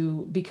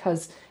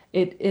because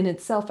it in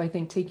itself, I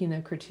think, taking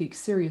the critique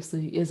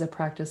seriously is a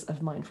practice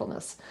of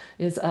mindfulness,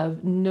 is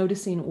of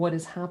noticing what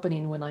is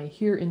happening when I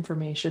hear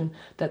information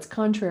that's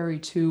contrary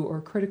to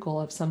or critical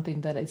of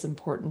something that is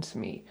important to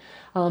me.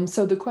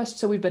 So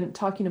we've been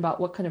talking about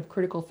what kind of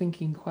critical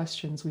thinking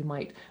questions we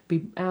might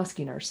be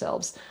asking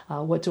ourselves.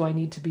 What do I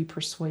need to be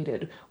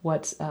persuaded?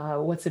 What's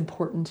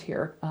important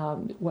here?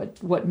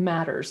 What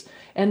matters?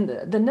 And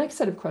the next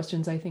set of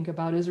questions I think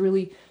about is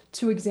really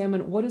to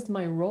examine what is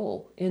my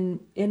role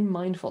in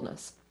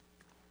mindfulness.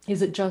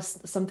 Is it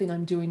just something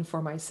I'm doing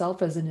for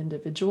myself as an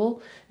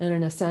individual? And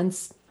in a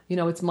sense,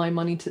 it's my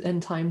money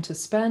and time to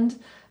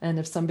spend. And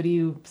if somebody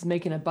who's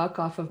making a buck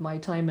off of my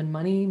time and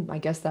money, I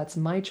guess that's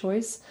my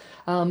choice.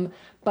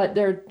 But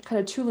there are kind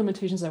of two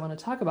limitations I want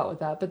to talk about with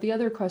that. But the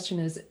other question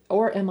is,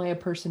 or am I a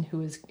person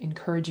who is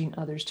encouraging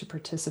others to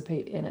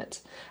participate in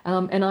it?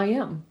 And I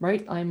am,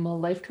 right? I'm a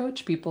life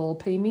coach. People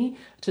pay me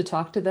to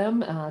talk to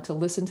them, to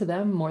listen to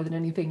them more than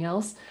anything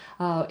else.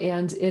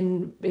 And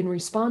in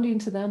responding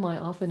to them, I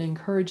often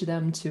encourage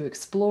them to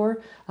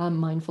explore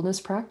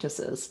mindfulness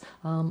practices.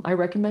 I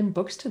recommend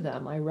books to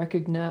them. I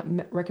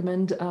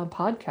recommend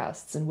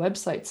podcasts and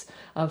websites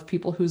of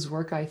people whose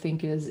work I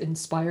think is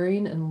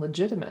inspiring and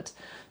legitimate.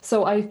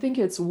 So I think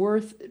it's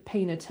worth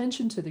paying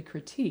attention to the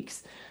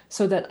critiques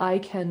so that I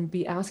can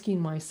be asking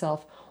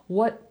myself,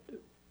 what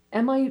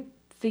am I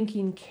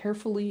thinking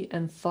carefully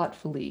and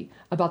thoughtfully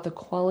about the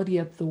quality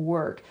of the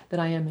work that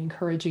I am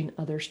encouraging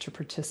others to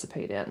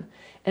participate in?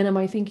 And am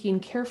I thinking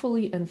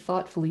carefully and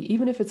thoughtfully,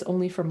 even if it's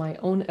only for my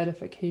own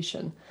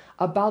edification,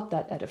 about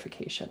that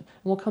edification? And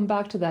we'll come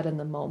back to that in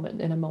a moment,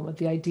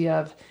 the idea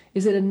of,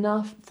 is it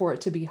enough for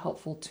it to be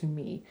helpful to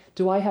me?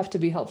 Do I have to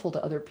be helpful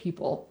to other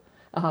people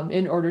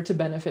in order to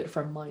benefit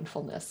from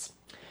mindfulness?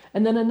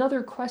 And then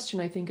another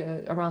question I think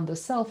around the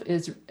self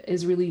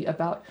is really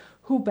about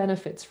who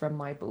benefits from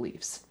my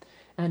beliefs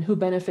and who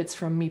benefits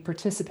from me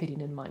participating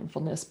in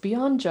mindfulness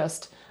beyond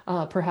just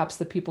perhaps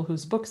the people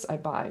whose books I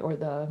buy or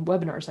the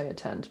webinars I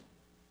attend.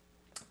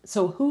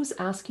 So who's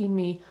asking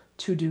me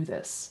to do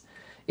this?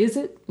 Is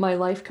it my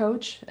life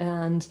coach,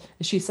 and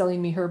is she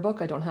selling me her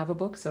book? I don't have a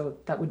book, so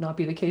that would not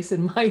be the case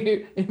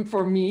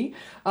for me.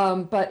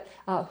 But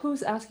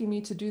who's asking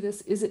me to do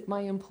this? Is it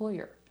my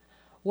employer?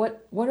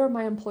 What are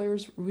my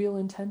employer's real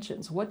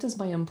intentions? What does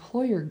my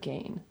employer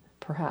gain,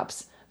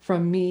 perhaps,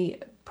 from me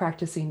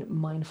practicing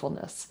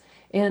mindfulness?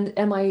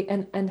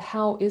 And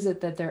how is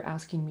it that they're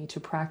asking me to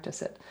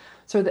practice it?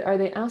 So are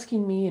they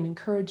asking me and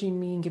encouraging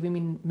me and giving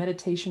me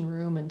meditation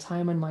room and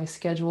time on my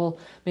schedule,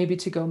 maybe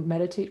to go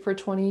meditate for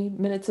 20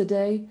 minutes a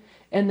day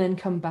and then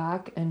come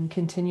back and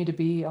continue to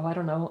be,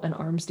 an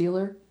arms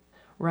dealer,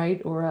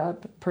 right? Or a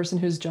person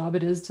whose job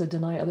it is to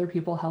deny other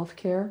people health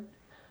care,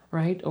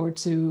 right? Or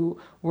to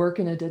work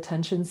in a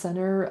detention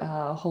center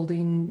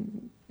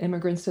holding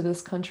immigrants to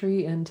this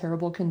country in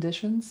terrible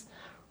conditions,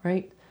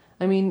 right?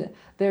 I mean,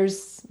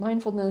 there's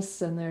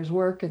mindfulness and there's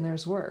work and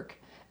there's work.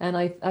 And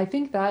I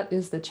think that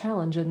is the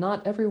challenge. And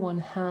not everyone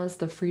has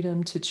the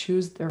freedom to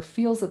choose or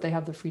feels that they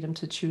have the freedom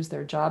to choose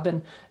their job.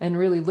 And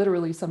really,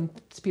 literally, some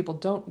people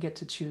don't get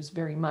to choose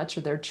very much,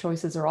 or their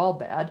choices are all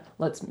bad.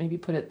 Let's maybe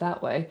put it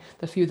that way,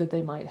 the few that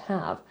they might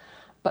have.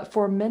 But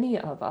for many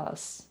of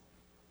us,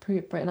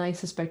 and I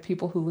suspect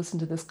people who listen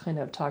to this kind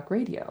of talk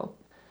radio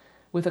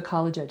with a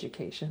college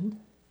education,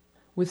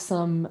 with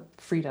some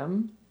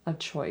freedom of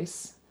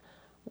choice,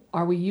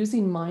 are we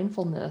using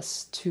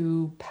mindfulness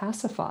to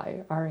pacify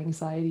our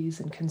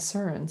anxieties and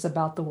concerns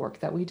about the work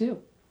that we do?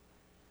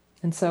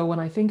 And so when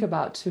I think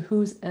about to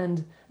whose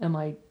end am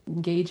I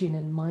engaging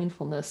in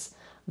mindfulness,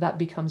 that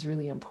becomes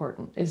really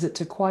important. Is it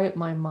to quiet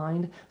my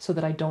mind so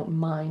that I don't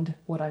mind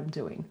what I'm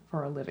doing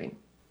for a living?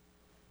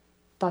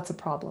 That's a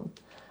problem.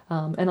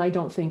 And I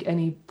don't think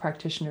any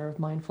practitioner of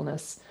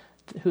mindfulness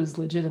who's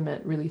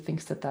legitimate really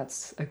thinks that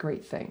that's a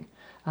great thing.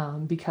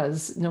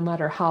 Because no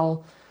matter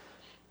how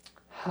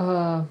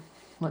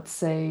let's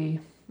say,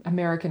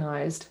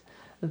 Americanized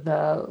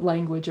the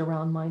language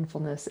around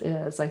mindfulness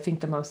is, I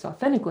think the most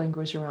authentic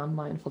language around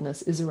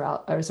mindfulness is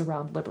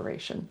around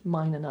liberation,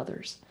 mine and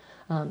others.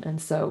 And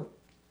so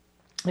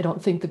I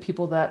don't think the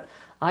people that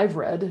I've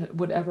read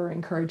would ever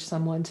encourage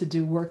someone to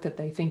do work that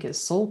they think is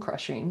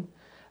soul-crushing,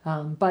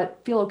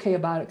 but feel okay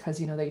about it because,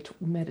 they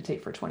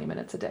meditate for 20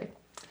 minutes a day.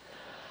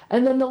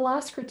 And then the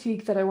last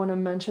critique that I want to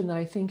mention that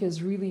I think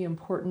is really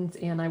important,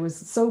 and I was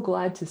so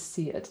glad to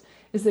see it,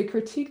 is the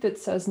critique that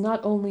says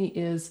not only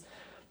is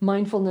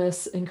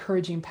mindfulness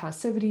encouraging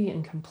passivity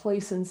and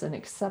complacence and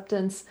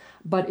acceptance,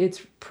 but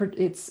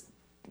it's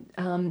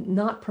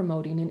not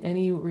promoting in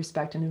any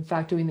respect, and in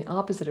fact doing the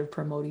opposite of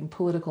promoting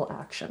political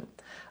action.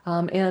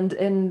 And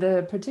in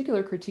the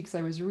particular critiques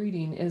I was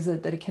reading is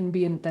that it can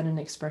be then an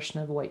expression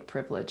of white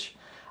privilege.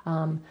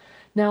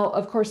 Now,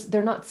 of course,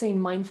 they're not saying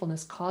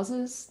mindfulness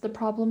causes the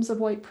problems of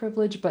white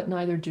privilege, but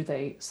neither do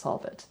they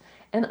solve it.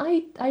 And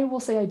I will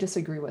say I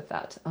disagree with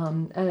that.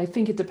 And I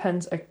think it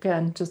depends,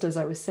 again, just as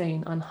I was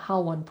saying, on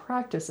how one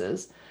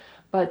practices.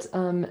 But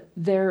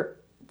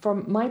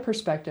from my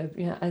perspective,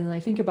 and I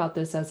think about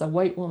this as a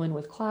white woman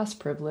with class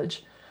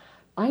privilege,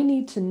 I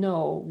need to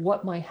know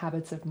what my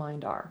habits of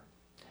mind are,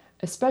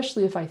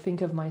 especially if I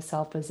think of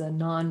myself as a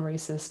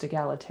non-racist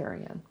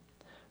egalitarian.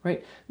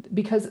 Right?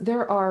 Because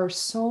there are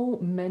so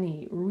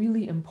many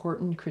really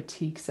important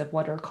critiques of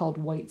what are called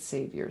white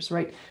saviors,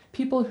 right?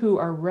 People who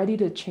are ready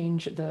to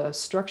change the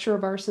structure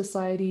of our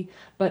society,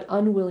 but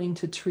unwilling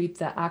to treat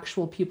the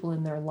actual people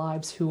in their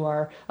lives who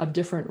are of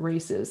different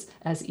races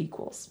as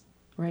equals,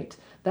 right?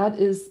 That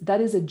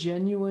is a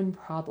genuine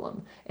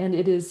problem. And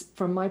it is,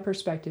 from my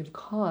perspective,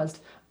 caused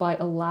by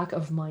a lack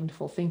of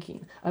mindful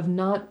thinking, of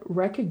not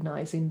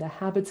recognizing the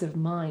habits of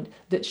mind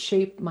that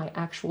shape my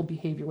actual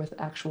behavior with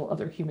actual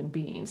other human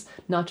beings,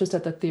 not just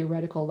at the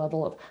theoretical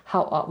level of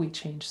how ought we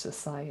change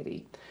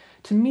society.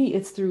 To me,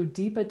 it's through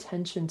deep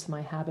attention to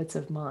my habits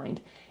of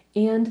mind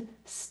and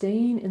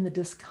staying in the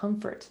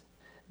discomfort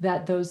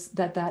that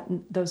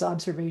those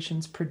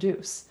observations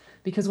produce.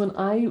 Because when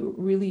I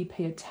really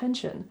pay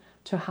attention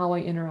to how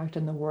I interact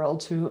in the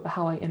world, to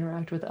how I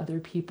interact with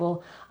other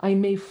people, I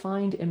may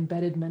find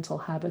embedded mental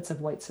habits of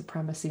white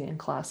supremacy and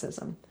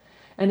classism.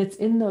 And it's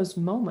in those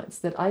moments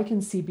that I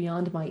can see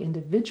beyond my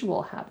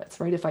individual habits,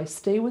 right? If I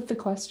stay with the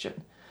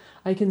question,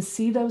 I can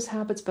see those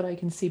habits, but I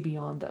can see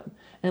beyond them.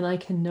 And I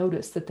can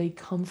notice that they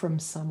come from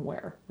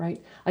somewhere,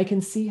 right? I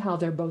can see how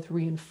they're both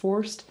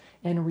reinforced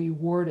and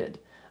rewarded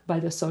by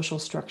the social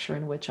structure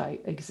in which I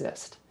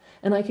exist.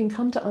 And I can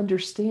come to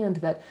understand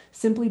that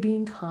simply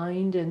being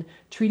kind and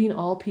treating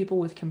all people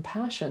with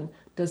compassion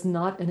does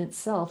not in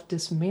itself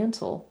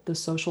dismantle the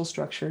social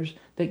structures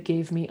that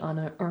gave me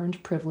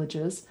unearned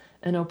privileges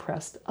and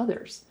oppressed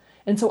others.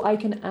 And so I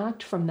can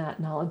act from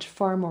that knowledge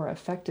far more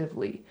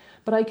effectively.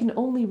 But I can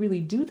only really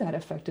do that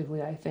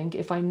effectively, I think,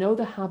 if I know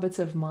the habits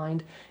of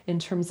mind in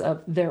terms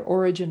of their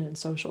origin and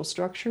social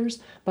structures,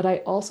 but I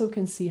also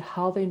can see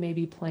how they may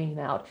be playing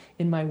out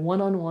in my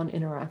one-on-one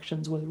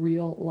interactions with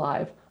real,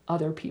 live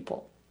other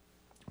people.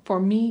 For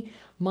me,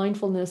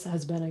 mindfulness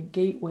has been a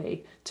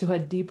gateway to a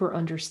deeper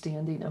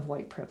understanding of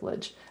white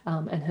privilege,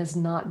 and has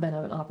not been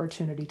an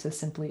opportunity to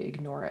simply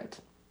ignore it.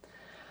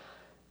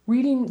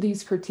 Reading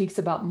these critiques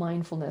about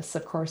mindfulness,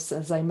 of course,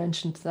 as I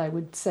mentioned, I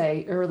would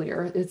say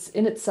earlier, it's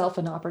in itself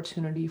an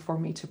opportunity for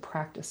me to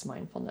practice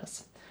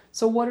mindfulness.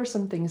 So what are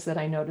some things that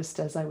I noticed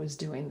as I was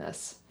doing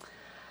this?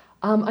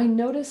 I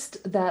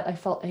noticed that I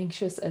felt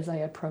anxious as I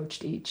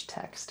approached each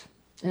text.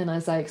 And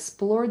as I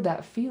explored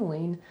that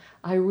feeling,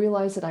 I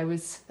realized that I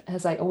was,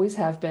 as I always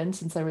have been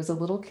since I was a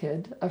little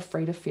kid,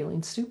 afraid of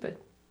feeling stupid.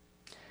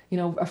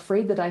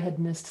 Afraid that I had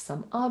missed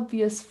some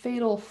obvious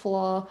fatal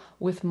flaw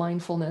with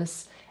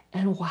mindfulness.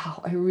 And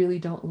wow, I really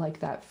don't like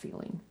that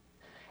feeling.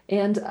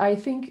 And I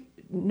think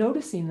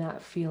noticing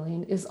that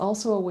feeling is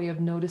also a way of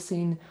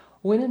noticing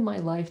when in my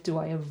life do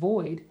I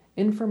avoid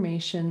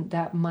information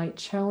that might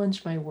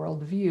challenge my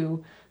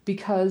worldview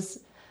because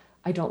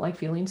I don't like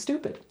feeling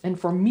stupid. And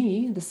for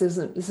me, this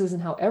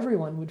isn't how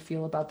everyone would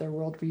feel about their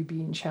worldview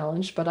being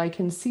challenged, but I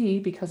can see,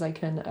 because I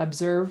can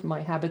observe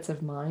my habits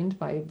of mind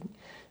by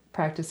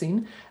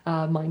practicing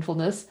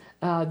mindfulness,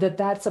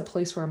 that's a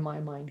place where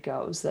my mind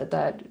goes,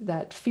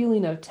 that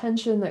feeling of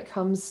tension that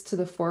comes to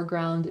the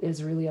foreground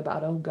is really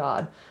about, oh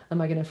God,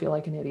 am I going to feel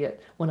like an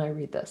idiot when I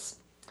read this?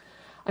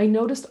 I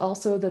noticed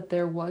also that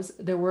there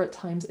were at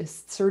times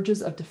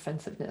surges of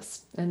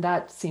defensiveness, and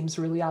that seems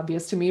really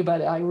obvious to me,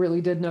 but I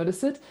really did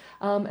notice it,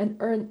 and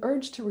an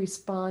urge to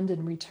respond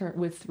and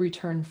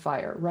return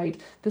fire, right?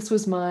 This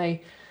was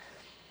my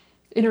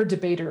inner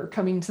debater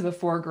coming to the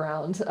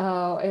foreground,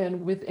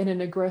 and in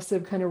an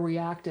aggressive kind of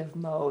reactive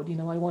mode.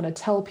 I want to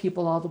tell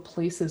people all the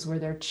places where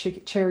they're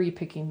cherry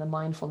picking the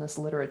mindfulness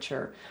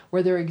literature,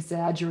 where they're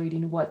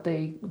exaggerating what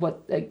they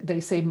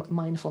say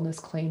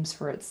mindfulness claims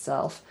for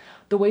itself,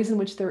 the ways in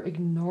which they're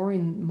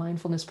ignoring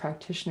mindfulness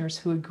practitioners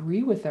who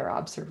agree with their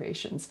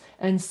observations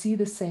and see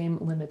the same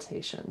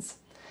limitations.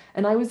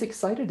 And I was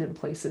excited in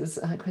places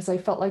because I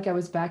felt like I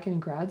was back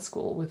in grad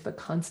school with the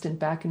constant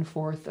back and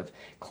forth of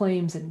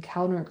claims and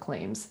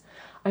counterclaims.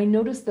 I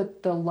noticed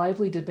that the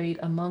lively debate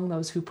among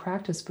those who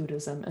practice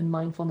Buddhism and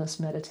mindfulness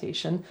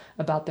meditation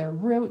about their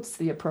roots,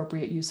 the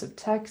appropriate use of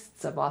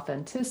texts, of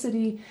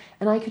authenticity,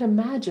 and I could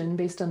imagine,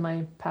 based on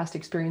my past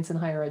experience in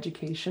higher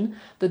education,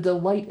 the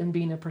delight in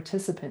being a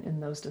participant in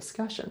those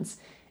discussions,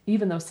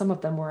 even though some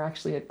of them were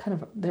actually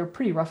they were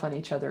pretty rough on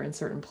each other in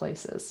certain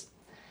places.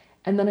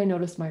 And then I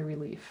noticed my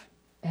relief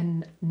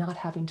in not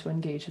having to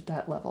engage at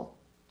that level.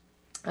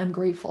 I'm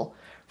grateful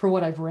for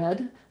what I've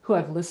read, who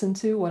I've listened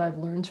to, what I've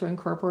learned to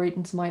incorporate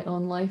into my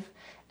own life,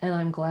 and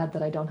I'm glad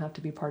that I don't have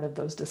to be part of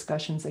those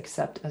discussions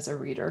except as a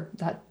reader.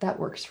 That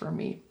works for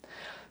me.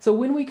 So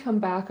when we come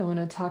back, I want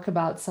to talk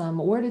about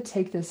where to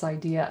take this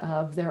idea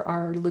of there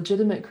are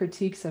legitimate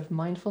critiques of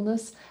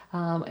mindfulness,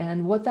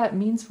 and what that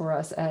means for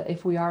us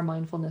if we are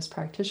mindfulness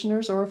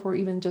practitioners, or if we're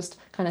even just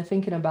kind of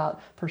thinking about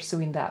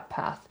pursuing that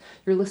path.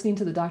 You're listening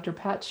to the Dr.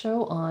 Pat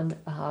Show on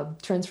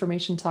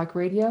Transformation Talk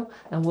Radio,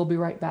 and we'll be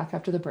right back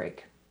after the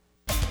break.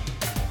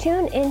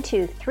 Tune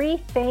into 3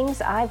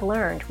 Things I've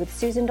Learned with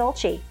Susan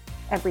Dolce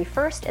every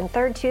first and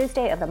third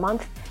Tuesday of the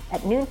month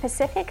at noon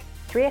Pacific,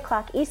 3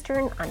 o'clock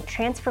Eastern on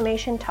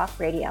Transformation Talk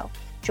Radio.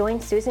 Join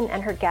Susan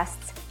and her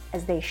guests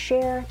as they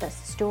share the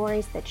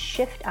stories that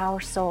shift our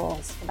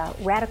souls about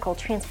radical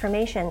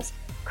transformations,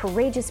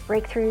 courageous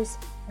breakthroughs,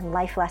 and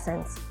life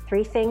lessons.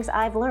 3 Things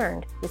I've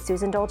Learned with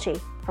Susan Dolce.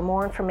 For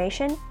more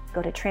information,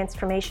 go to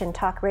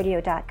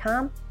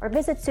transformationtalkradio.com or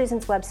visit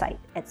Susan's website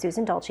at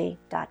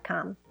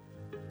susandolce.com.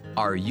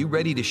 Are you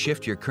ready to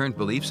shift your current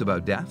beliefs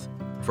about death?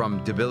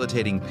 From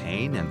debilitating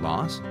pain and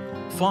loss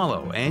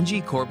Follow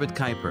Angie Corbett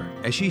Kuiper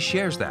as she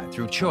shares that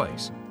through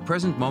choice,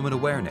 present moment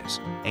awareness,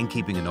 and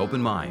keeping an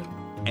open mind.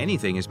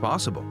 Anything is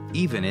possible,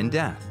 even in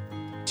death.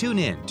 Tune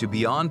in to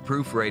Beyond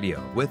Proof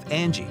Radio with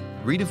Angie,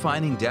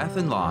 redefining death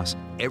and loss,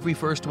 every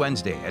first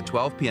Wednesday at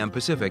 12 p.m.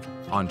 Pacific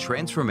on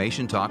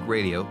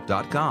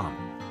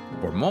TransformationTalkRadio.com.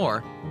 For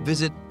more,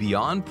 visit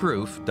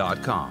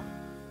BeyondProof.com.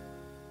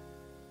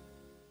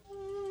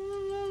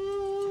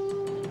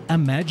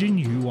 Imagine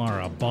you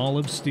are a ball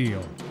of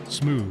steel,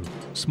 smooth,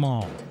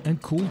 small, and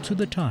cool to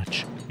the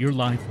touch. Your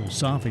life will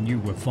soften you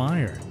with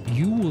fire.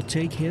 You will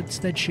take hits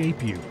that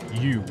shape you.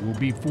 You will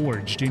be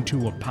forged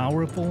into a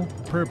powerful,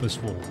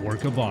 purposeful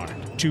work of art.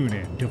 Tune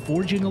in to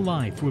Forging a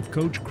Life with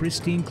Coach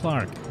Christine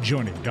Clark,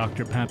 joining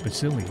Dr. Pat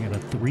Basili in a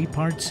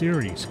 3-part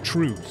series,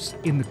 Truths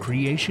in the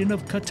Creation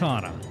of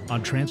Katana,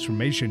 on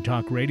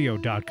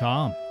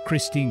TransformationTalkRadio.com.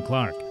 Christine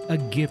Clark, a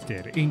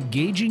gifted,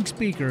 engaging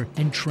speaker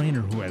and trainer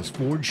who has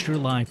forged her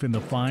life in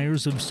the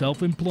fires of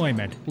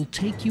self-employment, will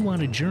take you on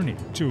a journey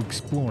to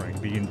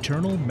exploring the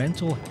internal,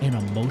 mental, and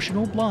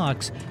emotional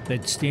blocks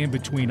that stand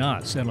between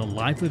us and a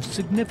life of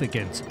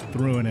significance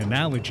through an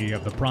analogy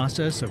of the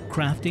process of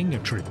crafting a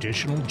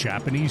traditional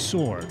Japanese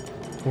sword,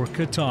 or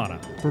katana.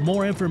 For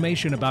more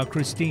information about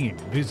Christine,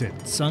 visit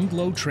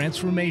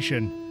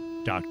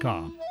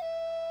sunglowtransformation.com.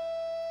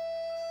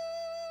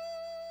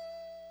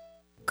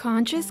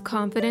 Conscious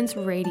Confidence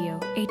Radio,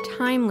 a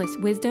timeless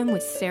wisdom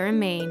with Sarah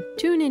Main.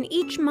 Tune in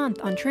each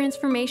month on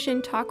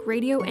Transformation Talk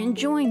Radio and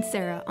join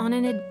Sarah on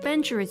an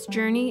adventurous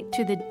journey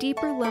to the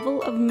deeper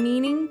level of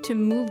meaning to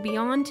move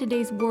beyond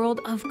today's world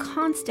of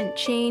constant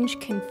change,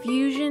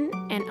 confusion,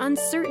 and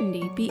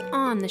uncertainty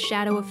beyond the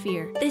shadow of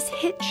fear. This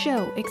hit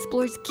show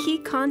explores key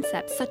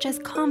concepts such as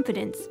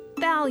confidence,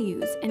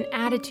 values, and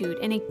attitude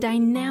in a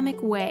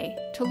dynamic way.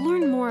 To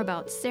learn more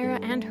about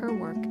Sarah and her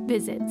work,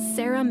 visit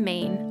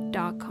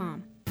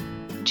sarahmain.com.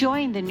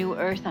 Join the New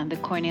Earth on the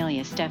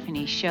Cornelia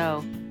Stephanie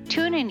Show.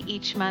 Tune in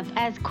each month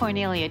as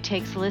Cornelia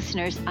takes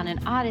listeners on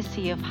an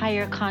odyssey of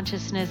higher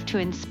consciousness to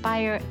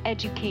inspire,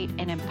 educate,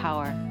 and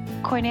empower.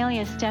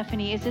 Cornelia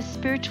Stephanie is a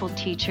spiritual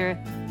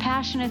teacher,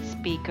 passionate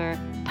speaker,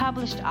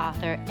 published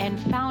author, and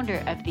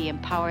founder of the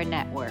Empower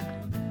Network.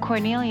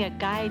 Cornelia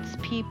guides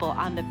people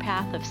on the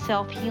path of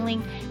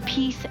self-healing,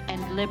 peace,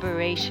 and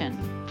liberation.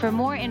 For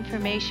more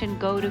information,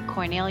 go to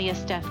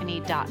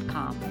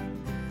corneliastephanie.com.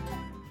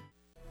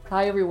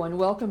 Hi, everyone.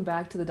 Welcome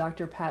back to the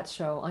Dr. Pat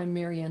Show. I'm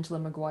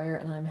Mariangela Maguire,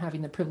 and I'm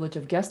having the privilege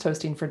of guest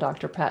hosting for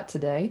Dr. Pat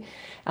today.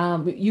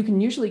 You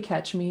can usually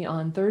catch me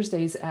on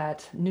Thursdays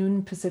at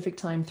noon Pacific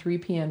time, 3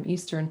 p.m.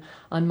 Eastern,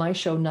 on my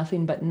show,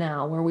 Nothing But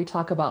Now, where we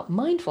talk about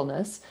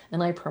mindfulness,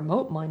 and I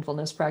promote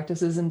mindfulness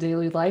practices in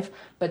daily life.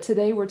 But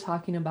today we're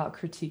talking about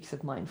critiques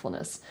of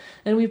mindfulness.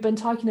 And we've been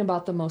talking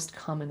about the most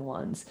common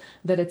ones,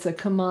 that it's a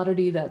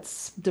commodity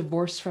that's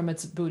divorced from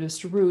its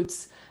Buddhist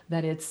roots,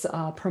 that it's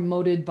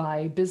promoted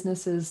by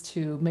businesses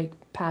to make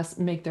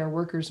their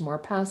workers more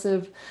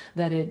passive,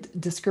 that it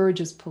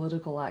discourages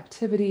political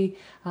activity,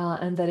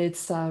 and that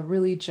it's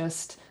really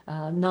just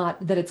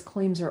that its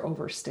claims are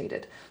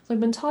overstated. So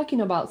I've been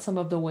talking about some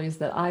of the ways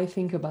that I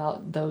think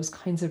about those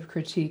kinds of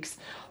critiques,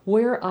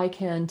 where I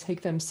can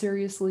take them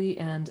seriously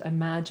and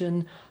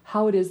imagine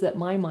how it is that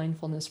my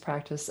mindfulness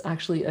practice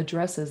actually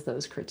addresses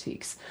those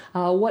critiques,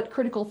 what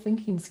critical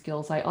thinking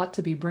skills I ought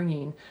to be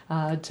bringing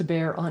to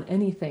bear on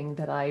anything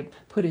that I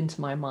put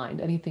into my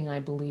mind, anything I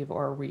believe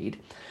or read.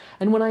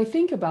 And when I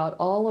think about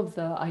all of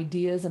the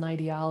ideas and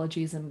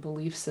ideologies and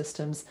belief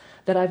systems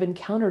that I've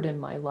encountered in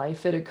my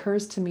life, it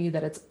occurs to me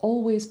that it's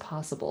always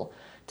possible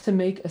to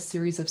make a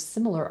series of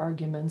similar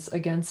arguments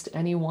against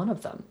any one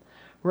of them,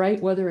 right?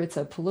 Whether it's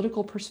a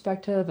political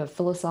perspective, a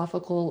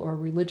philosophical or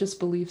religious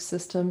belief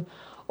system,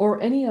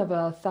 or any of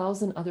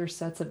 1,000 other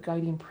sets of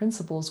guiding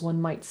principles one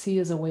might see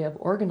as a way of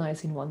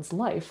organizing one's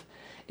life,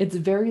 it's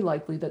very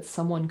likely that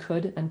someone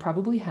could, and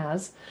probably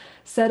has,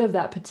 said of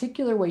that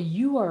particular way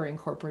you are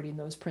incorporating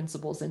those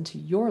principles into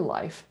your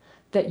life,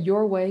 that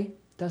your way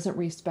doesn't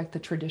respect the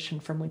tradition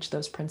from which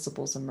those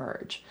principles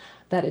emerge,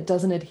 that it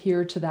doesn't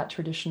adhere to that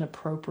tradition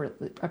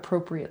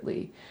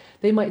appropriately.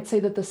 They might say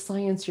that the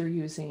science you're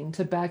using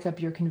to back up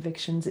your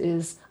convictions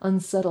is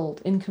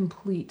unsettled,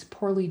 incomplete,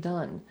 poorly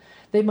done.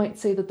 They might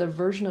say that the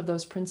version of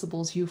those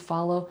principles you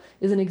follow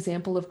is an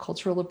example of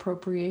cultural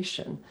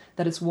appropriation,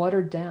 that it's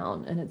watered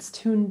down and it's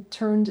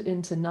turned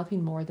into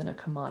nothing more than a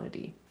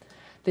commodity.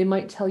 They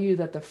might tell you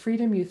that the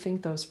freedom you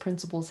think those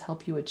principles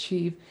help you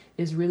achieve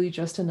is really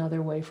just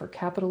another way for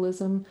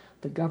capitalism,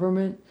 the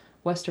government,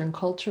 Western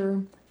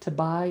culture to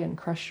buy and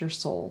crush your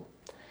soul.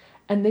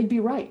 And they'd be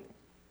right,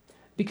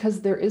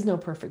 because there is no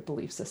perfect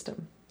belief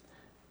system,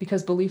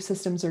 because belief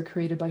systems are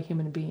created by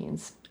human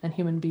beings, and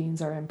human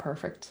beings are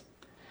imperfect.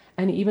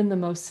 And even the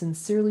most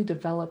sincerely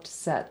developed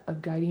set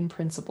of guiding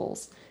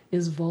principles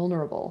is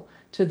vulnerable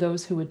to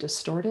those who would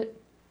distort it,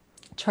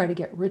 try to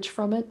get rich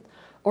from it,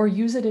 or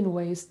use it in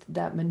ways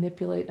that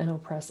manipulate and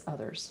oppress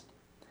others.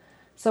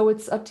 So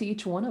it's up to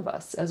each one of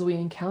us as we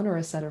encounter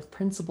a set of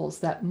principles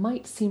that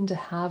might seem to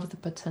have the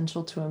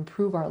potential to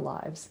improve our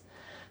lives,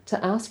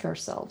 to ask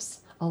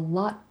ourselves a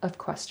lot of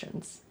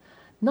questions,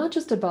 not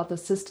just about the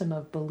system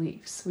of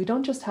beliefs. We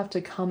don't just have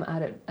to come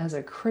at it as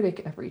a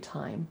critic every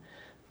time,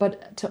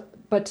 but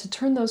to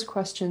turn those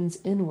questions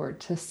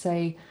inward, to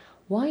say,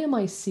 why am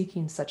I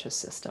seeking such a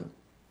system?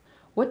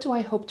 What do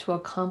I hope to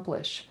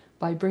accomplish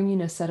by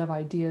bringing a set of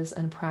ideas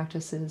and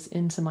practices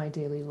into my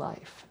daily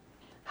life?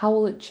 How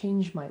will it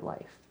change my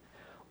life?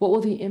 What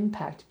will the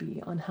impact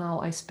be on how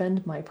I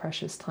spend my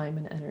precious time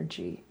and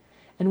energy?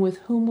 And with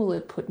whom will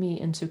it put me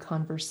into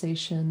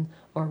conversation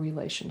or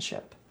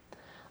relationship?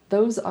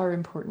 Those are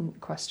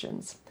important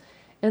questions.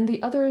 And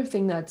the other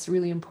thing that's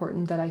really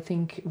important that I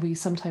think we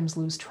sometimes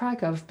lose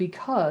track of,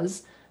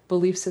 because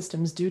belief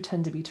systems do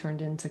tend to be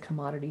turned into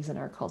commodities in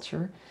our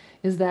culture,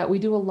 is that we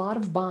do a lot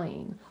of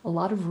buying, a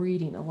lot of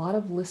reading, a lot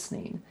of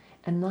listening,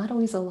 and not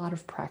always a lot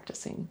of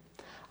practicing.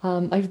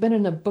 I've been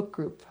in a book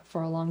group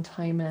for a long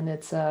time, and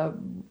it's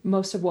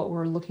most of what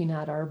we're looking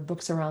at are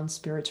books around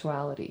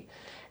spirituality.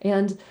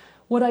 And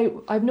what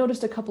I've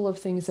noticed a couple of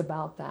things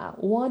about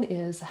that. One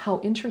is how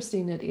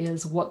interesting it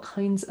is what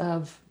kinds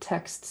of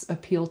texts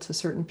appeal to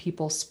certain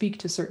people, speak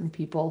to certain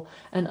people,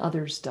 and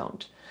others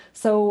don't.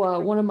 So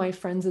one of my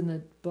friends in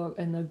the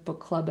book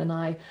club and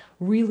I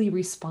really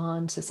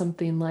respond to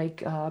something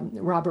like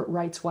Robert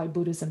Wright's Why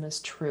Buddhism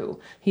is True.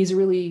 He's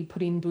really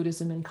putting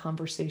Buddhism in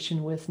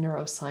conversation with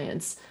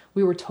neuroscience.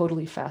 We were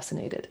totally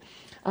fascinated.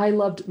 I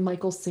loved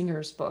Michael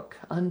Singer's book,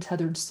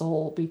 Untethered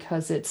Soul,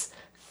 because it's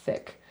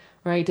thick.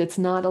 Right? It's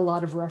not a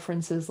lot of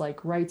references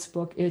like Wright's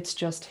book. It's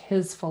just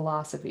his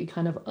philosophy,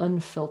 kind of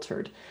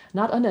unfiltered,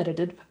 not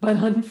unedited, but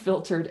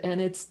unfiltered,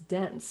 and it's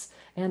dense.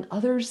 And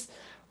others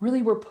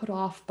really were put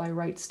off by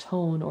Wright's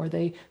tone, or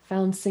they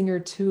found Singer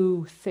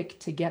too thick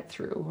to get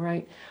through,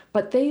 right?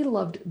 But they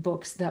loved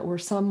books that were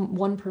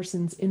one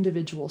person's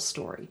individual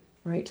story,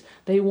 right?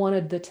 They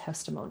wanted the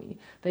testimony.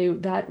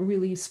 That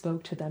really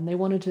spoke to them. They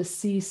wanted to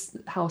see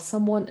how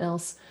someone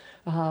else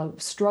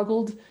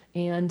struggled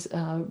and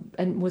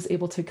was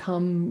able to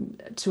come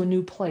to a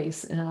new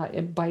place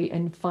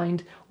and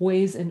find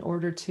ways in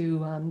order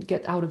to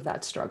get out of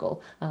that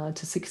struggle,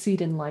 to succeed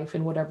in life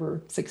in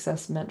whatever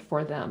success meant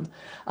for them.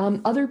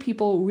 Other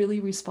people really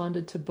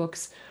responded to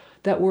books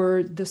that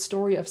were the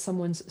story of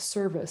someone's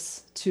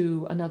service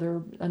to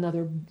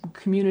another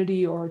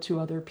community or to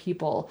other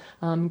people.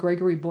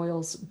 Gregory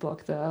Boyle's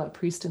book, The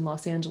Priest in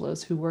Los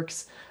Angeles, who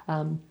works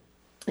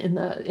in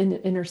the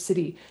inner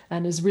city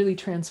and is really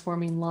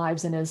transforming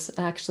lives, and is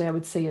actually, I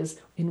would say,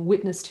 is in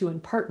witness to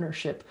and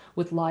partnership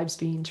with lives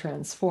being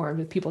transformed,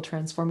 with people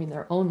transforming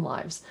their own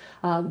lives.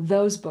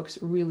 Those books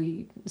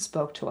really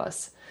spoke to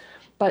us.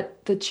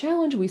 But the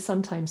challenge we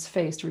sometimes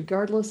faced,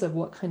 regardless of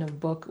what kind of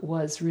book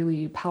was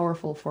really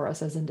powerful for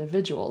us as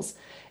individuals,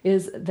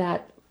 is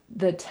that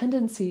the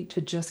tendency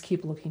to just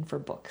keep looking for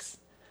books,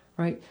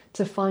 right?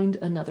 To find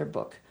another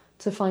book,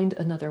 to find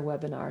another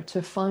webinar,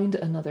 to find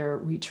another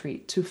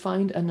retreat, to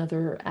find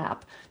another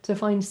app, to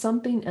find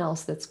something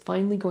else that's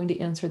finally going to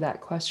answer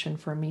that question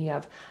for me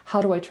of, how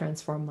do I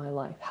transform my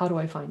life? How do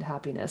I find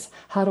happiness?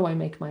 How do I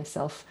make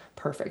myself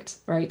perfect,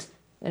 right?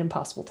 An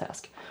impossible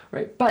task,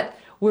 right? But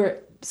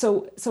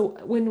so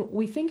when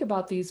we think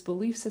about these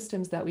belief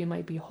systems that we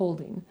might be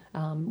holding,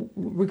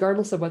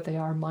 regardless of what they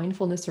are,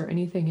 mindfulness or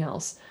anything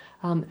else,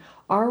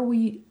 are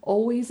we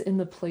always in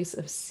the place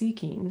of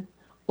seeking,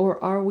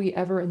 or are we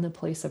ever in the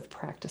place of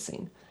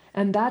practicing?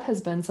 And that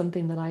has been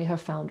something that I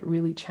have found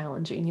really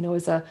challenging. You know,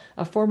 as a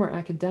former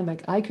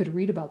academic, I could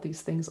read about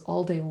these things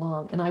all day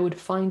long, and I would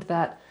find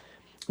that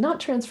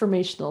not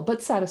transformational,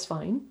 but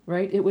satisfying,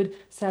 right? It would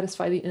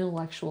satisfy the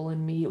intellectual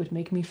in me. It would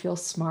make me feel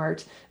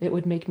smart. It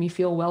would make me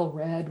feel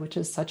well-read, which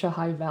is such a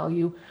high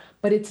value,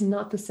 but it's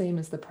not the same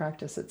as the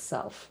practice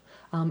itself.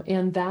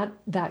 And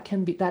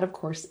that of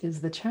course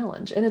is the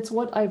challenge. And it's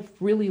what I've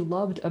really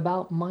loved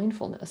about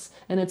mindfulness.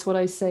 And it's what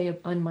I say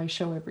on my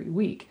show every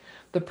week.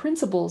 The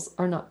principles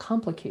are not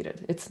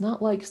complicated. It's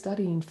not like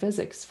studying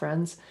physics,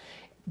 friends,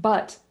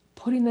 but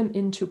putting them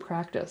into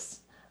practice,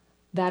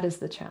 that is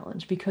the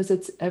challenge, because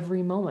it's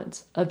every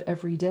moment of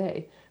every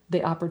day,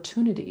 the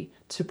opportunity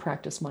to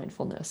practice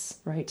mindfulness,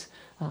 right?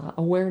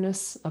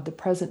 Awareness of the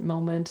present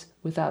moment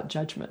without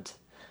judgment.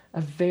 A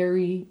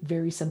very,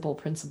 very simple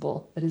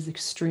principle that is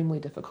extremely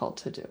difficult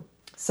to do.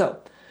 So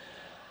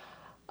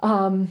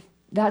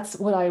that's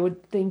what I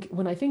would think.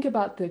 When I think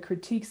about the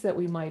critiques that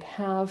we might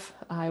have,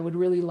 I would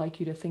really like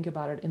you to think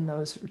about it in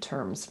those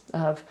terms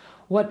of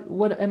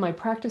what am I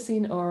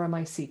practicing or am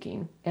I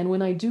seeking? And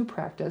when I do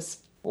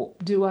practice,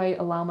 do I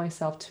allow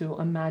myself to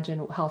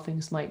imagine how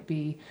things might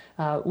be,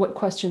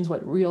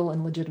 what real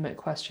and legitimate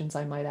questions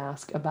I might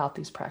ask about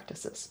these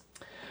practices?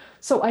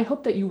 So I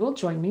hope that you will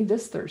join me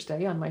this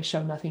Thursday on my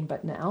show, Nothing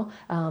But Now,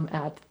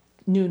 at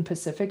noon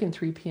Pacific and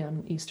 3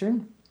 p.m.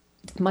 Eastern.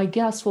 My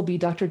guest will be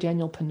Dr.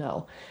 Daniel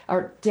Pineau.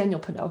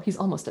 He's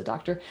almost a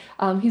doctor.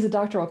 He's a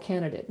doctoral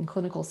candidate in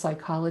clinical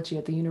psychology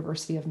at the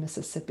University of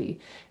Mississippi.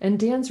 And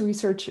Dan's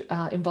research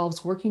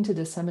involves working to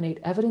disseminate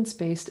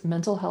evidence-based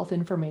mental health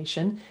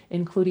information,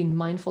 including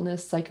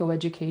mindfulness,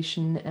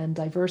 psychoeducation, and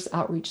diverse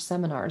outreach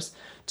seminars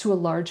to a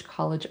large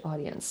college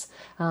audience.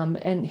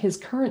 And his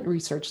current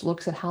research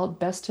looks at how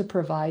best to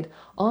provide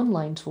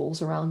online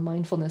tools around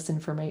mindfulness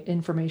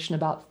information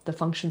about the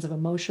functions of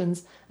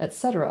emotions,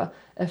 etc.,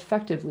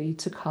 effectively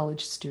to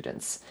college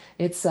students.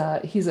 He's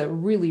a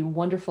really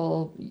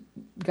wonderful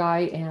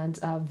guy and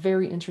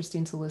very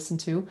interesting to listen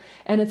to.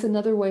 And it's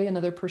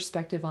another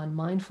perspective on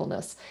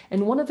mindfulness.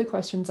 And one of the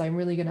questions I'm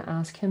really going to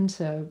ask him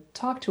to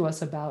talk to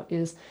us about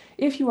is,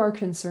 if you are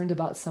concerned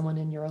about someone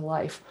in your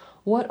life,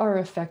 what are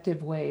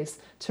effective ways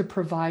to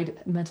provide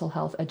mental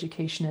health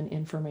education and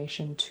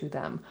information to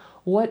them?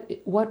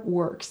 What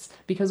works?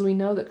 Because we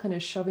know that kind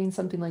of shoving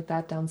something like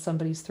that down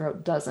somebody's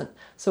throat doesn't.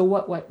 So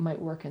what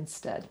might work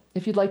instead?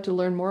 If you'd like to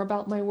learn more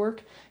about my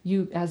work,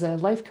 you as a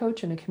life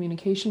coach and a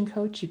communication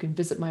coach, you can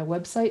visit my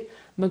website,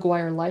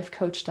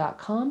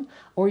 MaguireLifeCoach.com,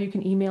 or you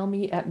can email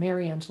me at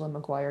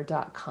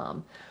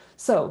MariangelaMaguire.com.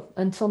 So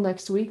until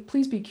next week,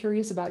 please be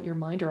curious about your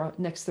mind, or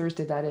next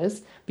Thursday, that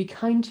is. Be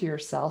kind to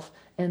yourself.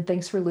 And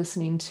thanks for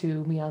listening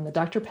to me on the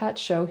Dr. Pat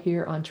Show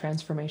here on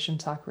Transformation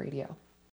Talk Radio.